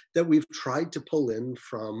program that we've tried to pull in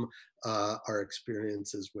from our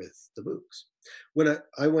experiences with the MOOCs. When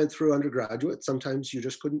I went through undergraduate, sometimes you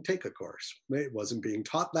just couldn't take a course. It wasn't being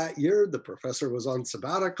taught that year. The professor was on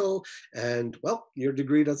sabbatical, and well, your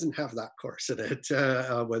degree doesn't have that course in it,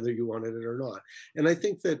 whether you wanted it or not. And I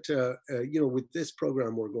think that, with this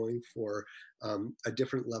program, we're going for a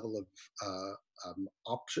different level of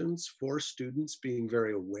options for students, being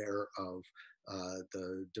very aware of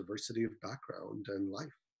the diversity of background and life.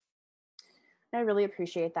 I really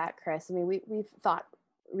appreciate that, Chris. I mean, we've thought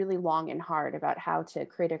really long and hard about how to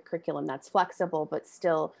create a curriculum that's flexible, but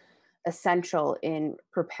still essential in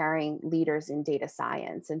preparing leaders in data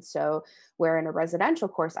science. And so where in a residential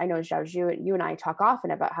course, I know, Qiaozhu, you and I talk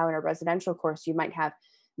often about how in a residential course, you might have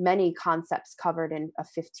many concepts covered in a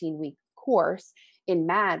 15-week course. In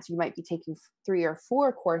MADS, you might be taking 3 or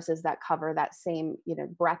 4 courses that cover that same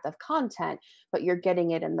breadth of content, but you're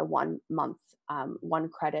getting it in the 1 month, 1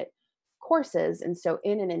 credit courses. And so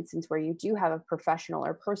in an instance where you do have a professional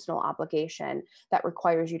or personal obligation that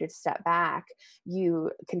requires you to step back,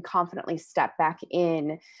 you can confidently step back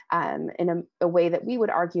in a way that we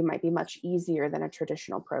would argue might be much easier than a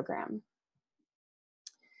traditional program.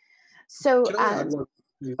 So Can I add one?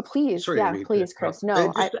 please, Sorry, Amy, please, Chris.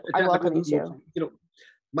 No, I welcome you too.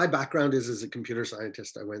 My background is as a computer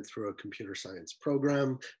scientist. I went through a computer science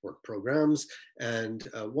program or programs. And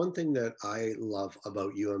one thing that I love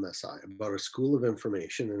about UMSI, about our School of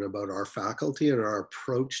Information, and about our faculty and our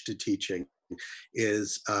approach to teaching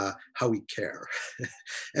is how we care.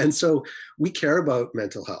 And so we care about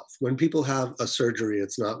mental health. When people have a surgery,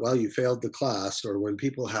 it's not, well, you failed the class, or when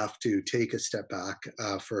people have to take a step back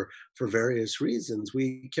for various reasons,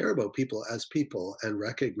 we care about people as people and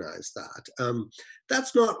recognize that.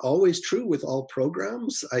 That's not always true with all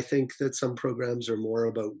programs. I think that some programs are more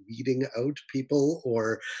about weeding out people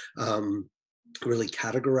or really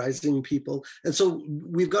categorizing people. And so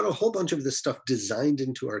we've got a whole bunch of this stuff designed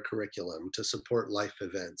into our curriculum to support life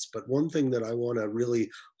events. But one thing that I want to really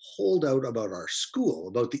hold out about our school,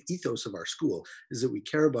 about the ethos of our school, is that we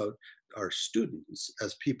care about our students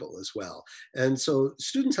as people as well. And so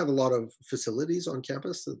students have a lot of facilities on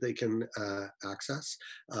campus that they can access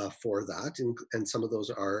for that. And some of those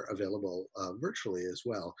are available virtually as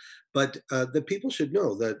well. But the people should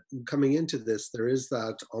know that coming into this, there is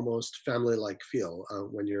that almost family-like feel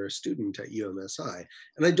when you're a student at UMSI.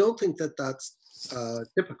 And I don't think that that's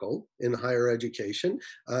typical in higher education.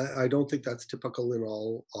 I don't think that's typical in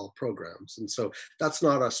all programs. And so that's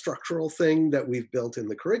not a structural thing that we've built in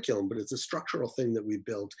the curriculum, but it's a structural thing that we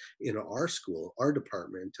built in our school, our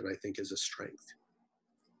department, and I think is a strength.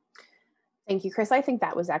 Thank you, Chris. I think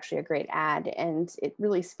that was actually a great ad, and it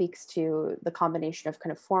really speaks to the combination of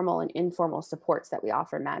kind of formal and informal supports that we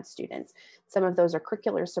offer MAD students. Some of those are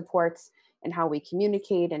curricular supports and how we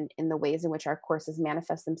communicate and in the ways in which our courses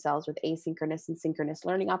manifest themselves with asynchronous and synchronous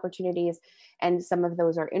learning opportunities. And some of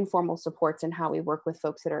those are informal supports in how we work with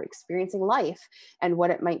folks that are experiencing life and what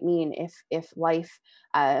it might mean if life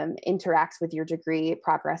interacts with your degree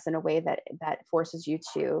progress in a way that forces you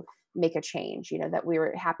to make a change, that we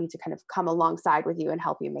were happy to kind of come alongside with you and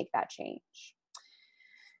help you make that change.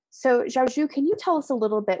 So Qiaozhu, can you tell us a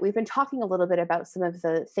little bit, we've been talking a little bit about some of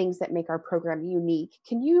the things that make our program unique.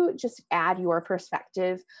 Can you just add your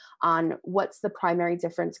perspective on what's the primary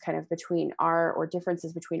difference kind of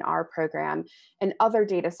differences between our program and other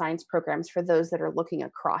data science programs for those that are looking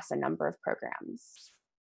across a number of programs?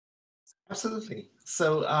 Absolutely.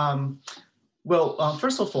 So, well,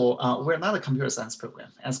 first of all, we're not a computer science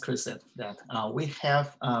program, as Chris said, that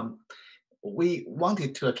we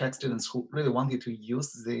wanted to attract students who really wanted to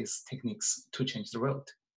use these techniques to change the world,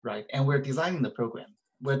 right? And we're designing the program,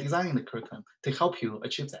 we're designing the curriculum to help you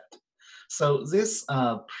achieve that. So this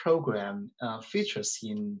program features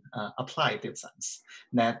in applied data science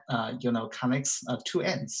that connects two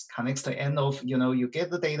ends. Connects the end of you get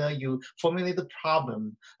the data, you formulate the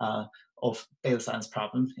problem of data science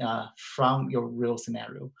problem from your real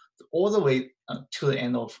scenario, all the way to the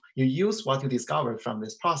end of you use what you discovered from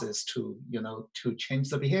this process to to change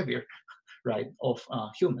the behavior, right, of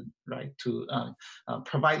human, right, to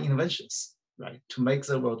provide inventions, right, to make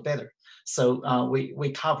the world better. So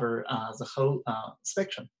we cover the whole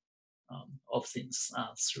spectrum of things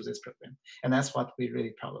through this program, and that's what we're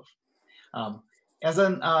really proud of.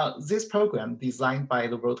 This program designed by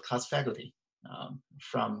the world-class faculty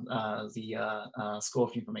from the School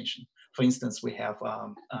of Information. For instance, we have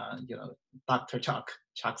Dr. Chuck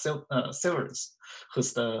Silvers,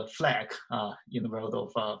 who's the flag in the world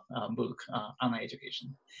of MOOC online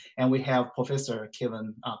education, and we have Professor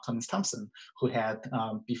Kevin Cummins Thompson, who had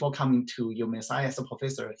before coming to UMSI as a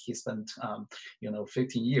professor, he spent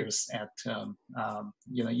 15 years at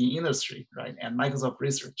in industry, right, and Microsoft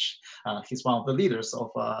Research. He's one of the leaders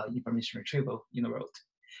of information retrieval in the world.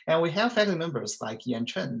 And we have faculty members like Yan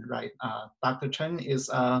Chen, right? Dr. Chen is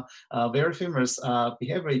a very famous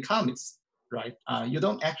behavioral economist, right? You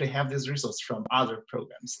don't actually have this resource from other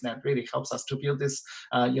programs that really helps us to build this,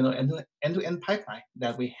 end-to-end pipeline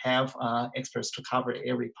that we have experts to cover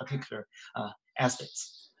every particular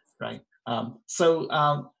aspects, right?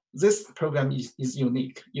 This program is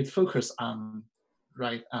unique. It focuses on,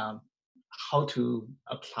 right, how to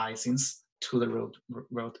apply things to the real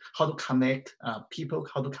world, how to connect people,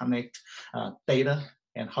 how to connect data,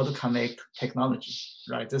 and how to connect technology,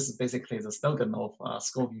 right? This is basically the slogan of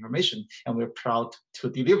School of Information, and we're proud to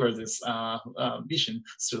deliver this vision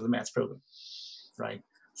through the maths program, right?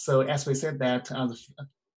 So as we said that the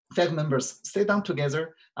faculty members sit down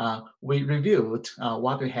together, we reviewed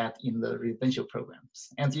what we had in the residential programs.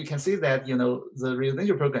 And you can see that, the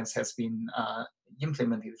residential programs has been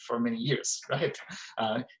implemented for many years, right?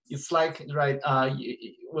 It's like, right,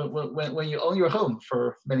 when you own your home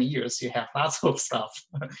for many years, you have lots of stuff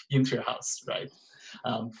into your house, right?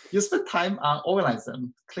 You spend time organize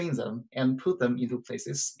them, clean them, and put them into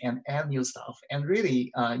places and add new stuff, and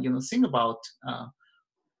really, think about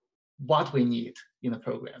what we need in a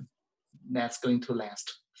program that's going to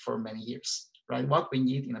last for many years, right? What we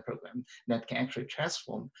need in a program that can actually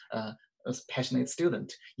transform a passionate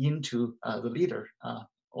student into the leader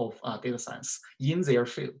of data science in their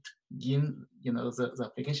field, in the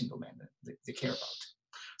application domain that they care about.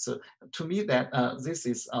 So to me, that this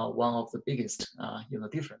is one of the biggest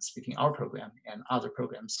difference between our program and other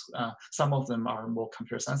programs. Some of them are more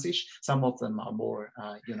computer science-ish, some of them are more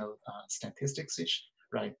statistics-ish,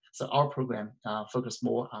 right? So our program focus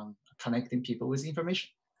more on connecting people with information,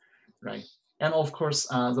 right? And of course,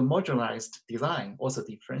 the modularized design also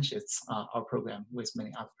differentiates our program with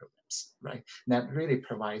many other programs, right? That really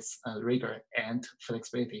provides rigor and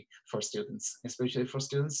flexibility for students, especially for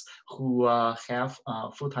students who have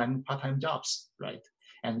full-time, part-time jobs, right?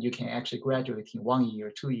 And you can actually graduate in 1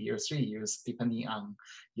 year, 2 years, 3 years, depending on,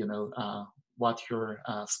 what your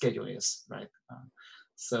schedule is, right?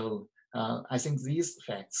 So I think these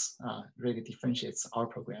facts really differentiates our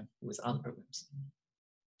program with other programs.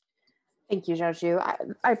 Thank you,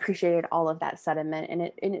 Qiaozhu. I appreciated all of that sentiment, and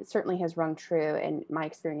it certainly has rung true in my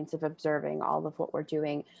experience of observing all of what we're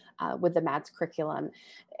doing with the MATS curriculum.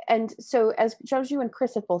 And so, as Qiaozhu and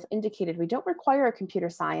Chris have both indicated, we don't require a computer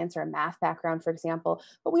science or a math background, for example,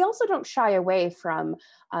 but we also don't shy away from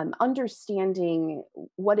understanding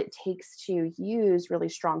what it takes to use really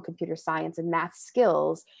strong computer science and math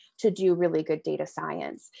skills to do really good data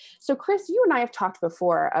science. So Chris, you and I have talked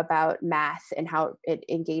before about math and how it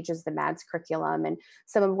engages the MATS curriculum and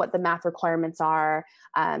some of what the math requirements are,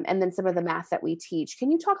 and then some of the math that we teach.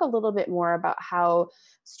 Can you talk a little bit more about how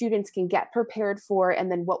students can get prepared for,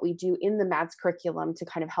 and then what we do in the MATS curriculum to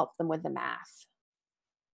kind of help them with the math?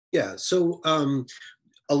 Yeah, so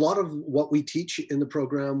a lot of what we teach in the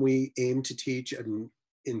program, we aim to teach at an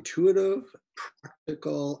intuitive,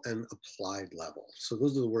 practical, and applied level. So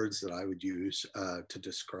those are the words that I would use to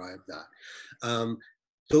describe that.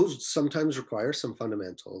 Those sometimes require some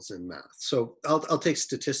fundamentals in math. So I'll take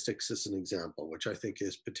statistics as an example, which I think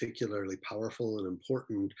is particularly powerful and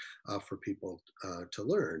important for people to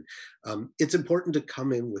learn. It's important to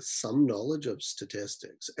come in with some knowledge of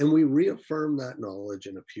statistics, and we reaffirm that knowledge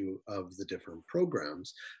in a few of the different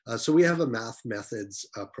programs. So we have a math methods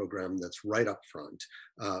program that's right up front.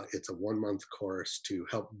 It's a 1-month course to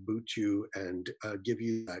help boot you and give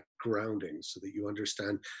you that grounding so that you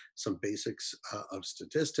understand some basics of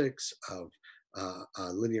statistics, of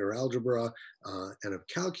linear algebra, and of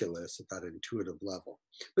calculus at that intuitive level.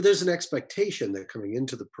 But there's an expectation that coming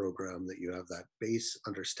into the program that you have that base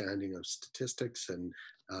understanding of statistics and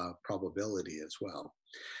probability as well.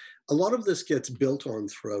 A lot of this gets built on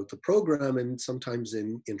throughout the program and sometimes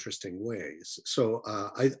in interesting ways. So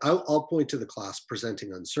I'll point to the class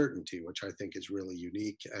Presenting Uncertainty, which I think is really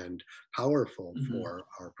unique and powerful for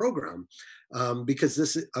our program, because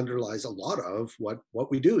this underlies a lot of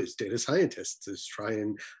what we do as data scientists, is try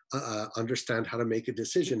and understand how to make a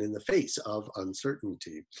decision in the face of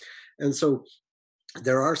uncertainty. And so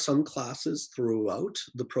there are some classes throughout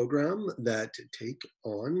the program that take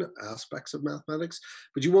on aspects of mathematics,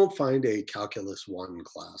 but you won't find a Calculus 1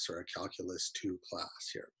 class or a Calculus 2 class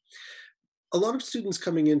here. A lot of students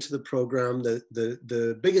coming into the program,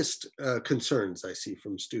 the biggest concerns I see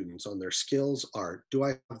from students on their skills are, do I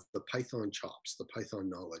have the Python chops, the Python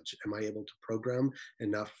knowledge? Am I able to program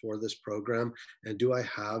enough for this program? And do I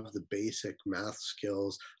have the basic math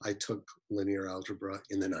skills? I took linear algebra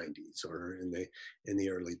in the 90s or in the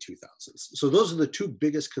early 2000s. So those are the two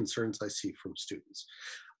biggest concerns I see from students.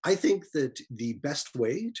 I think that the best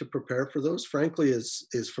way to prepare for those, frankly,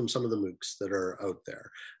 is from some of the MOOCs that are out there.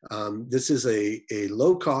 This is a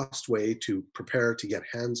low-cost way to prepare to get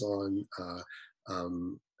hands-on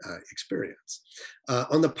experience.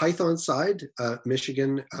 On the Python side,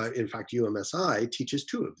 Michigan, in fact, UMSI teaches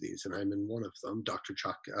 2 of these, and I'm in one of them. Dr.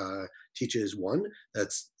 Chuck teaches one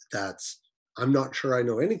that's I'm not sure I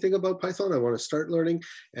know anything about Python. I want to start learning.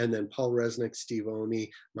 And then Paul Resnick, Steve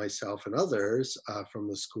Oney, myself, and others from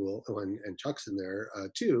the school, and Chuck's in there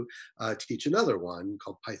too, teach another one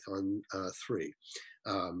called Python 3.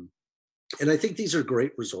 And I think these are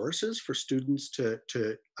great resources for students to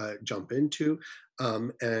jump into.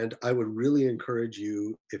 And I would really encourage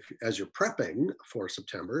you, as you're prepping for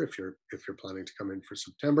September, if you're planning to come in for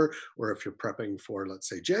September, or if you're prepping for, let's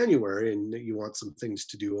say, January, and you want some things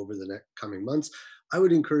to do over the next coming months, I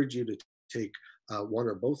would encourage you to take one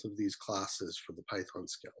or both of these classes for the Python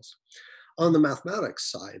skills. On the mathematics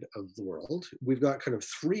side of the world, we've got kind of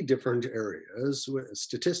 3 different areas: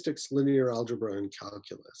 statistics, linear algebra, and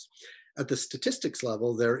calculus. At the statistics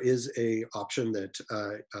level, there is a option that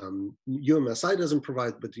UMSI doesn't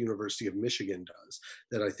provide, but the University of Michigan does,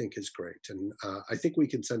 that I think is great. And I think we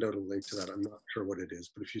can send out a link to that. I'm not sure what it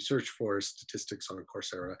is, but if you search for statistics on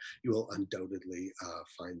Coursera, you will undoubtedly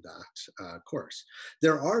find that course.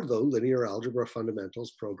 There are, though, linear algebra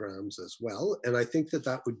fundamentals programs as well. And I think that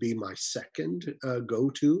that would be my second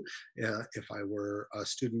go-to if I were a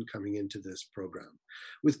student coming into this program.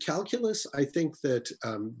 With calculus, I think that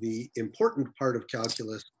the important part of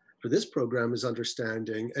calculus for this program is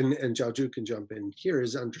understanding, and Qiaozhu can jump in here,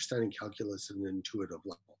 is understanding calculus at an intuitive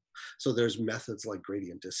level. So there's methods like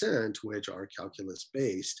gradient descent, which are calculus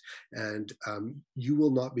based, and you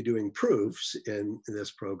will not be doing proofs in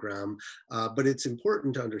this program, but it's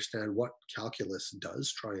important to understand what calculus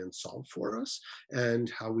does try and solve for us,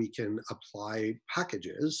 and how we can apply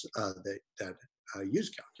packages that use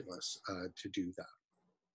calculus to do that.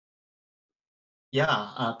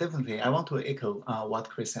 Yeah, definitely. I want to echo what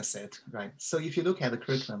Chris has said, right? So if you look at the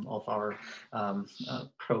curriculum of our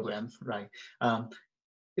program, right,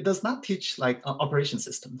 it does not teach like operation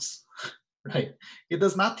systems, right? It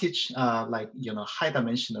does not teach like, high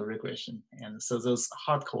dimensional regression. And so those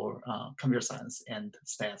hardcore computer science and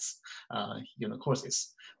stats,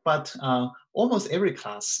 courses. But almost every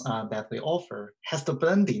class that we offer has the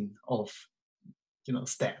blending of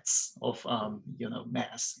stats, of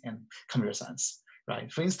math and computer science, right?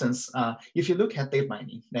 For instance, if you look at data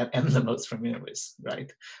mining that I'm the most familiar with, right?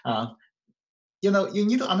 You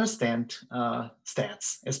need to understand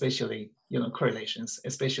stats, especially correlations,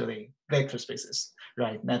 especially vector spaces,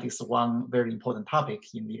 right? That is one very important topic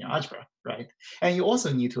in linear algebra, right? And you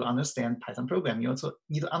also need to understand Python programming. You also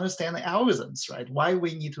need to understand algorithms, right? Why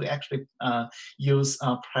we need to actually use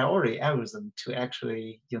a priori algorithm to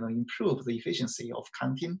actually improve the efficiency of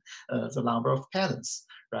counting the number of patterns,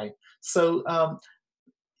 right? So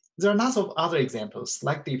there are lots of other examples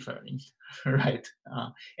like deep learning, right?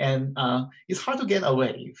 And it's hard to get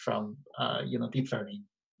away from deep learning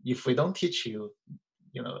if we don't teach you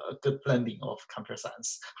a good blending of computer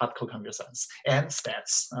science, hardcore computer science, and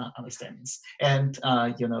stats understandings, and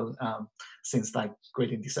things like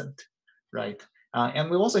gradient descent, right? And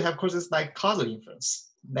we also have courses like causal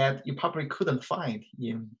inference that you probably couldn't find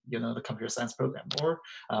in the computer science program, or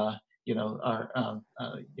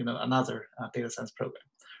another data science program.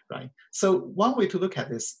 Right. So one way to look at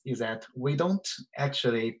this is that we don't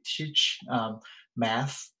actually teach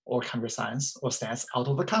math or computer science or stats out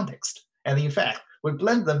of the context, and in fact, we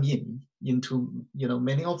blend them into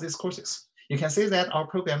many of these courses. You can see that our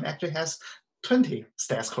program actually has 20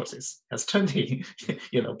 stats courses, has 20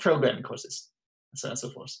 programming courses, and so on and so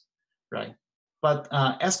forth, right? But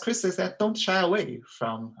as Chris said, don't shy away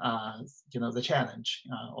from the challenge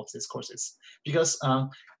of these courses, because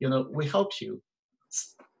we help you.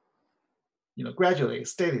 Gradually,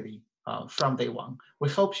 steadily, from day one, we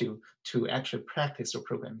help you to actually practice your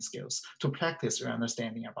programming skills, to practice your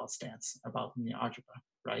understanding about stats, about linear algebra,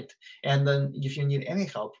 right? And then if you need any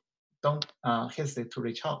help, don't hesitate to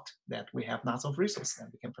reach out, that we have lots of resources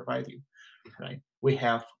that we can provide you, right? We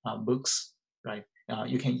have books, right?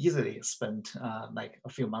 You can easily spend like a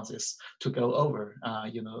few months to go over,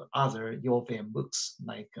 other UVM books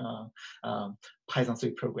like Python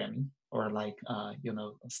 3 programming, or like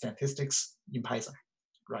statistics in Python,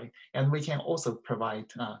 right? And we can also provide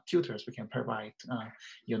tutors. We can provide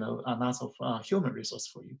lots of human resource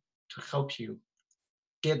for you to help you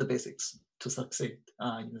get the basics to succeed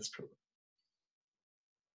in this program.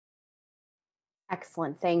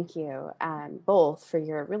 Excellent. Thank you both for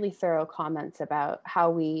your really thorough comments about how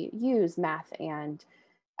we use math and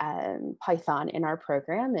Python in our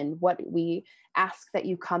program, and what we ask that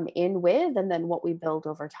you come in with, and then what we build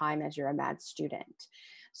over time as you're a MAD student.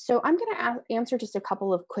 So I'm going to answer just a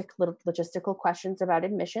couple of quick little logistical questions about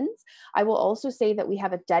admissions. I will also say that we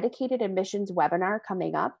have a dedicated admissions webinar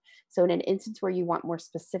coming up. So in an instance where you want more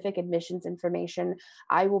specific admissions information,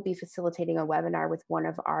 I will be facilitating a webinar with one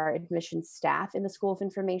of our admissions staff in the School of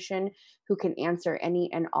Information, who can answer any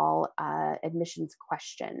and all admissions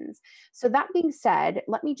questions. So that being said,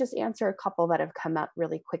 let me just answer a couple that have come up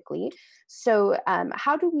really quickly. So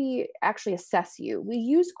how do we actually assess you? We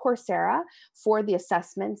use Coursera for the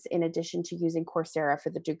assessment, in addition to using Coursera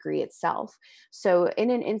for the degree itself. So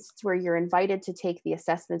in an instance where you're invited to take the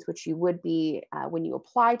assessments, which you would be when you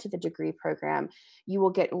apply to the degree program, you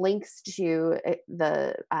will get links to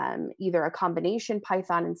the either a combination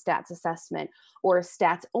Python and stats assessment, or a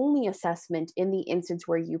stats only assessment in the instance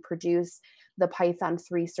where you produce the Python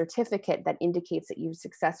 3 certificate that indicates that you've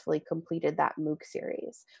successfully completed that MOOC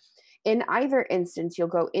series. In either instance, you'll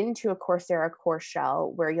go into a Coursera course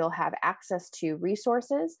shell where you'll have access to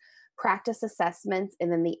resources, practice assessments,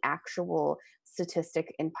 and then the actual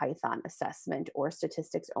statistic in Python assessment or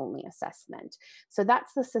statistics only assessment. So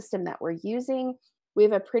that's the system that we're using. We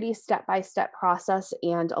have a pretty step-by-step process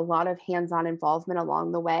and a lot of hands-on involvement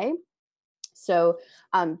along the way. So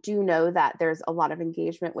do know that there's a lot of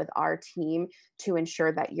engagement with our team to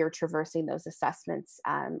ensure that you're traversing those assessments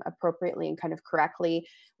appropriately and kind of correctly.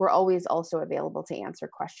 We're always also available to answer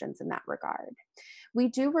questions in that regard. We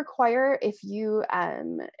do require, if you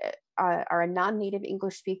are a non-native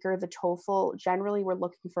English speaker, the TOEFL, generally we're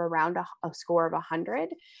looking for around a score of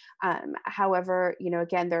 100. However, you know,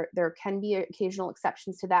 again, there can be occasional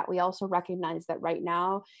exceptions to that. We also recognize that right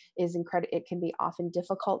now it can be often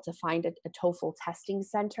difficult to find a TOEFL testing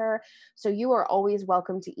center. So you are always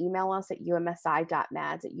welcome to email us at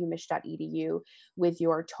umsi.mads@umich.edu with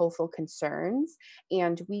your TOEFL concerns,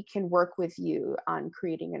 and we can work with you on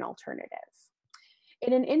creating an alternative.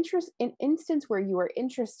 In an instance where you are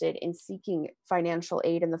interested in seeking financial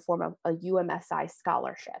aid in the form of a UMSI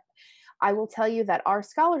scholarship, I will tell you that our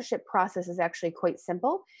scholarship process is actually quite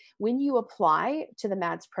simple. When you apply to the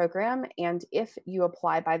MADS program, and if you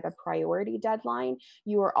apply by the priority deadline,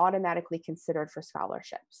 you are automatically considered for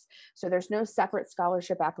scholarships. So there's no separate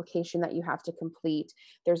scholarship application that you have to complete.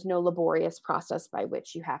 There's no laborious process by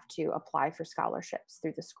which you have to apply for scholarships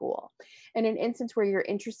through the school. In an instance where you're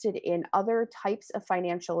interested in other types of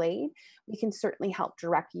financial aid, we can certainly help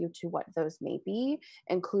direct you to what those may be,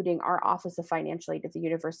 including our Office of Financial Aid at the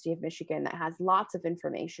University of Michigan that has lots of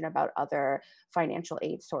information about other financial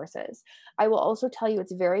aid sources. I will also tell you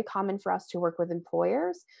it's very common for us to work with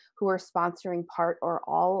employers who are sponsoring part or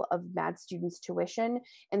all of MADS students' tuition.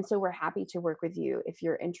 And so we're happy to work with you if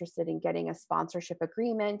you're interested in getting a sponsorship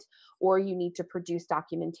agreement or you need to produce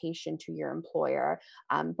documentation to your employer,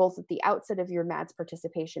 both at the outset of your MADS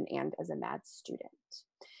participation and as a MADS student.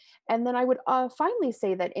 And then I would finally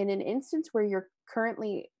say that in an instance where you're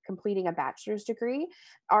currently completing a bachelor's degree,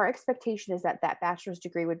 our expectation is that that bachelor's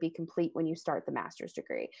degree would be complete when you start the master's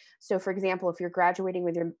degree. So for example, if you're graduating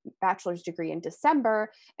with your bachelor's degree in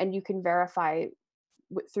December and you can verify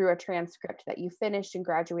through a transcript that you finished and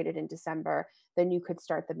graduated in December, then you could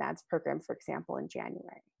start the MADS program, for example, in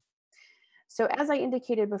January. So as I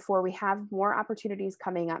indicated before, we have more opportunities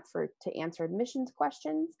coming up to answer admissions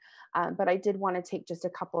questions, but I did want to take just a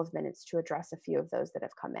couple of minutes to address a few of those that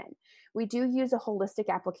have come in. We do use a holistic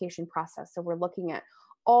application process, so we're looking at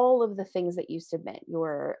all of the things that you submit,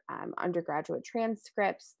 your undergraduate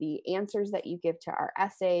transcripts, the answers that you give to our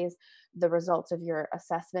essays, the results of your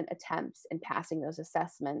assessment attempts and passing those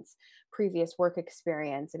assessments, previous work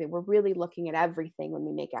experience. I mean, we're really looking at everything when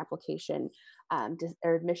we make application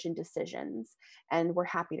or admission decisions, and we're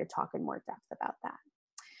happy to talk in more depth about that.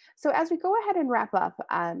 So as we go ahead and wrap up,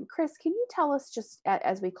 Chris, can you tell us just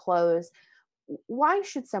as we close, why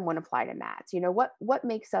should someone apply to MADS? You know, what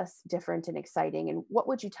makes us different and exciting, and what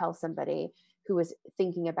would you tell somebody who is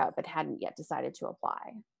thinking about but hadn't yet decided to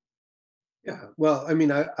apply? Yeah, well, I mean,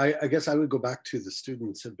 I guess I would go back to the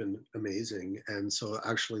students have been amazing. And so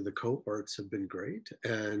actually the cohorts have been great.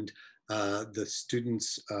 And the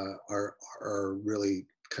students are really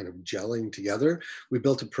kind of gelling together. We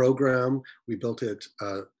built a program, we built it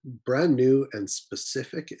brand new and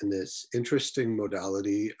specific in this interesting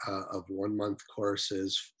modality of 1 month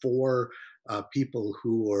courses for people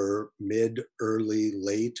who were mid, early,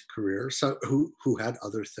 late career, so who had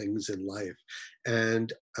other things in life.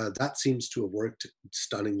 And that seems to have worked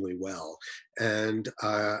stunningly well. And,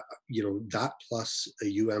 you know, that plus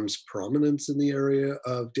UM's prominence in the area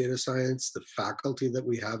of data science, the faculty that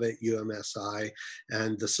we have at UMSI,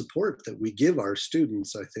 and the support that we give our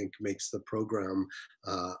students, I think makes the program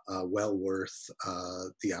well worth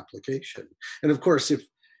the application. And of course, if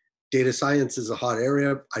data science is a hot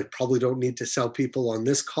area, I probably don't need to sell people on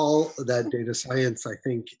this call that data science, I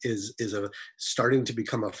think, is starting to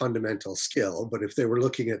become a fundamental skill. But if they were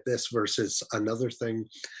looking at this versus another thing,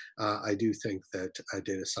 I do think that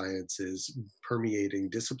data science is permeating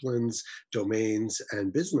disciplines, domains,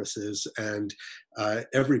 and businesses, and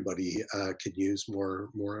everybody can use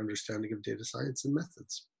more understanding of data science and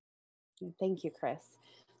methods. Thank you, Chris.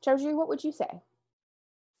 Qiaozhu, what would you say?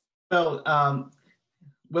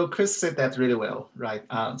 Well, Chris said that really well, right?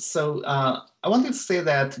 I wanted to say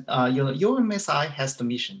that UMSI has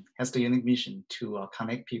the unique mission to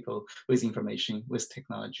connect people with information, with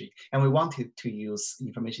technology, and we wanted to use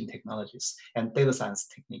information technologies and data science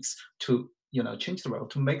techniques to change the world,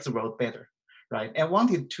 to make the world better, right? And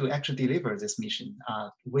wanted to actually deliver this mission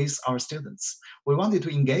with our students. We wanted to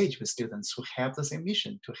engage with students who have the same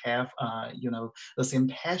mission, to have the same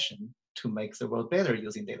passion to make the world better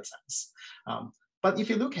using data science. But if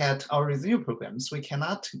you look at our residual programs, we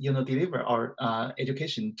cannot, deliver our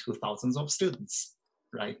education to thousands of students,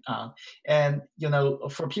 right? And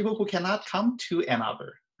for people who cannot come to Ann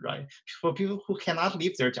Arbor, right? For people who cannot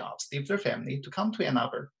leave their jobs, leave their family to come to Ann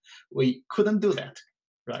Arbor, we couldn't do that,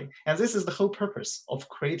 right? And this is the whole purpose of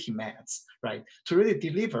creating MADS, right? To really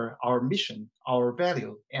deliver our mission, our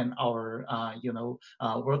value, and our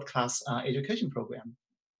world-class education program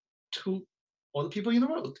to all the people in the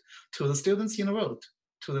world, to the students in the world,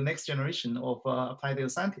 to the next generation of applied data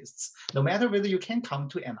scientists. No matter whether you can come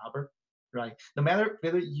to Ann Arbor, right? No matter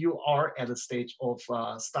whether you are at the stage of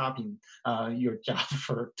stopping your job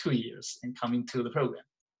for 2 years and coming to the program,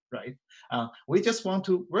 right? We just want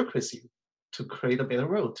to work with you to create a better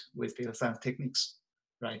world with data science techniques,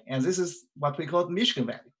 right? And this is what we call Michigan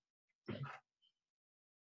value. Right?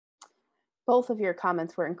 Both of your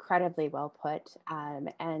comments were incredibly well put,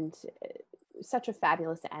 and such a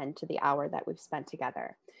fabulous end to the hour that we've spent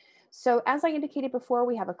together. So as I indicated before,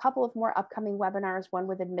 we have a couple of more upcoming webinars, one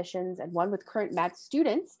with admissions and one with current MAD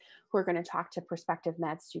students who are going to talk to prospective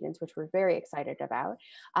MAD students, which we're very excited about.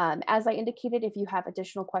 As I indicated, if you have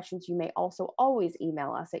additional questions, you may also always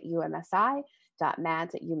email us at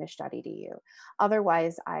umsi.mads@umich.edu.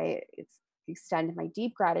 Otherwise, I extend my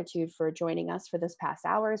deep gratitude for joining us for this past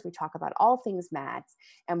hour as we talk about all things MADS,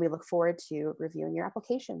 and we look forward to reviewing your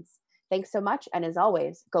applications. Thanks so much, and as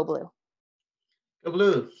always, go blue. Go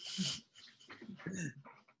blue.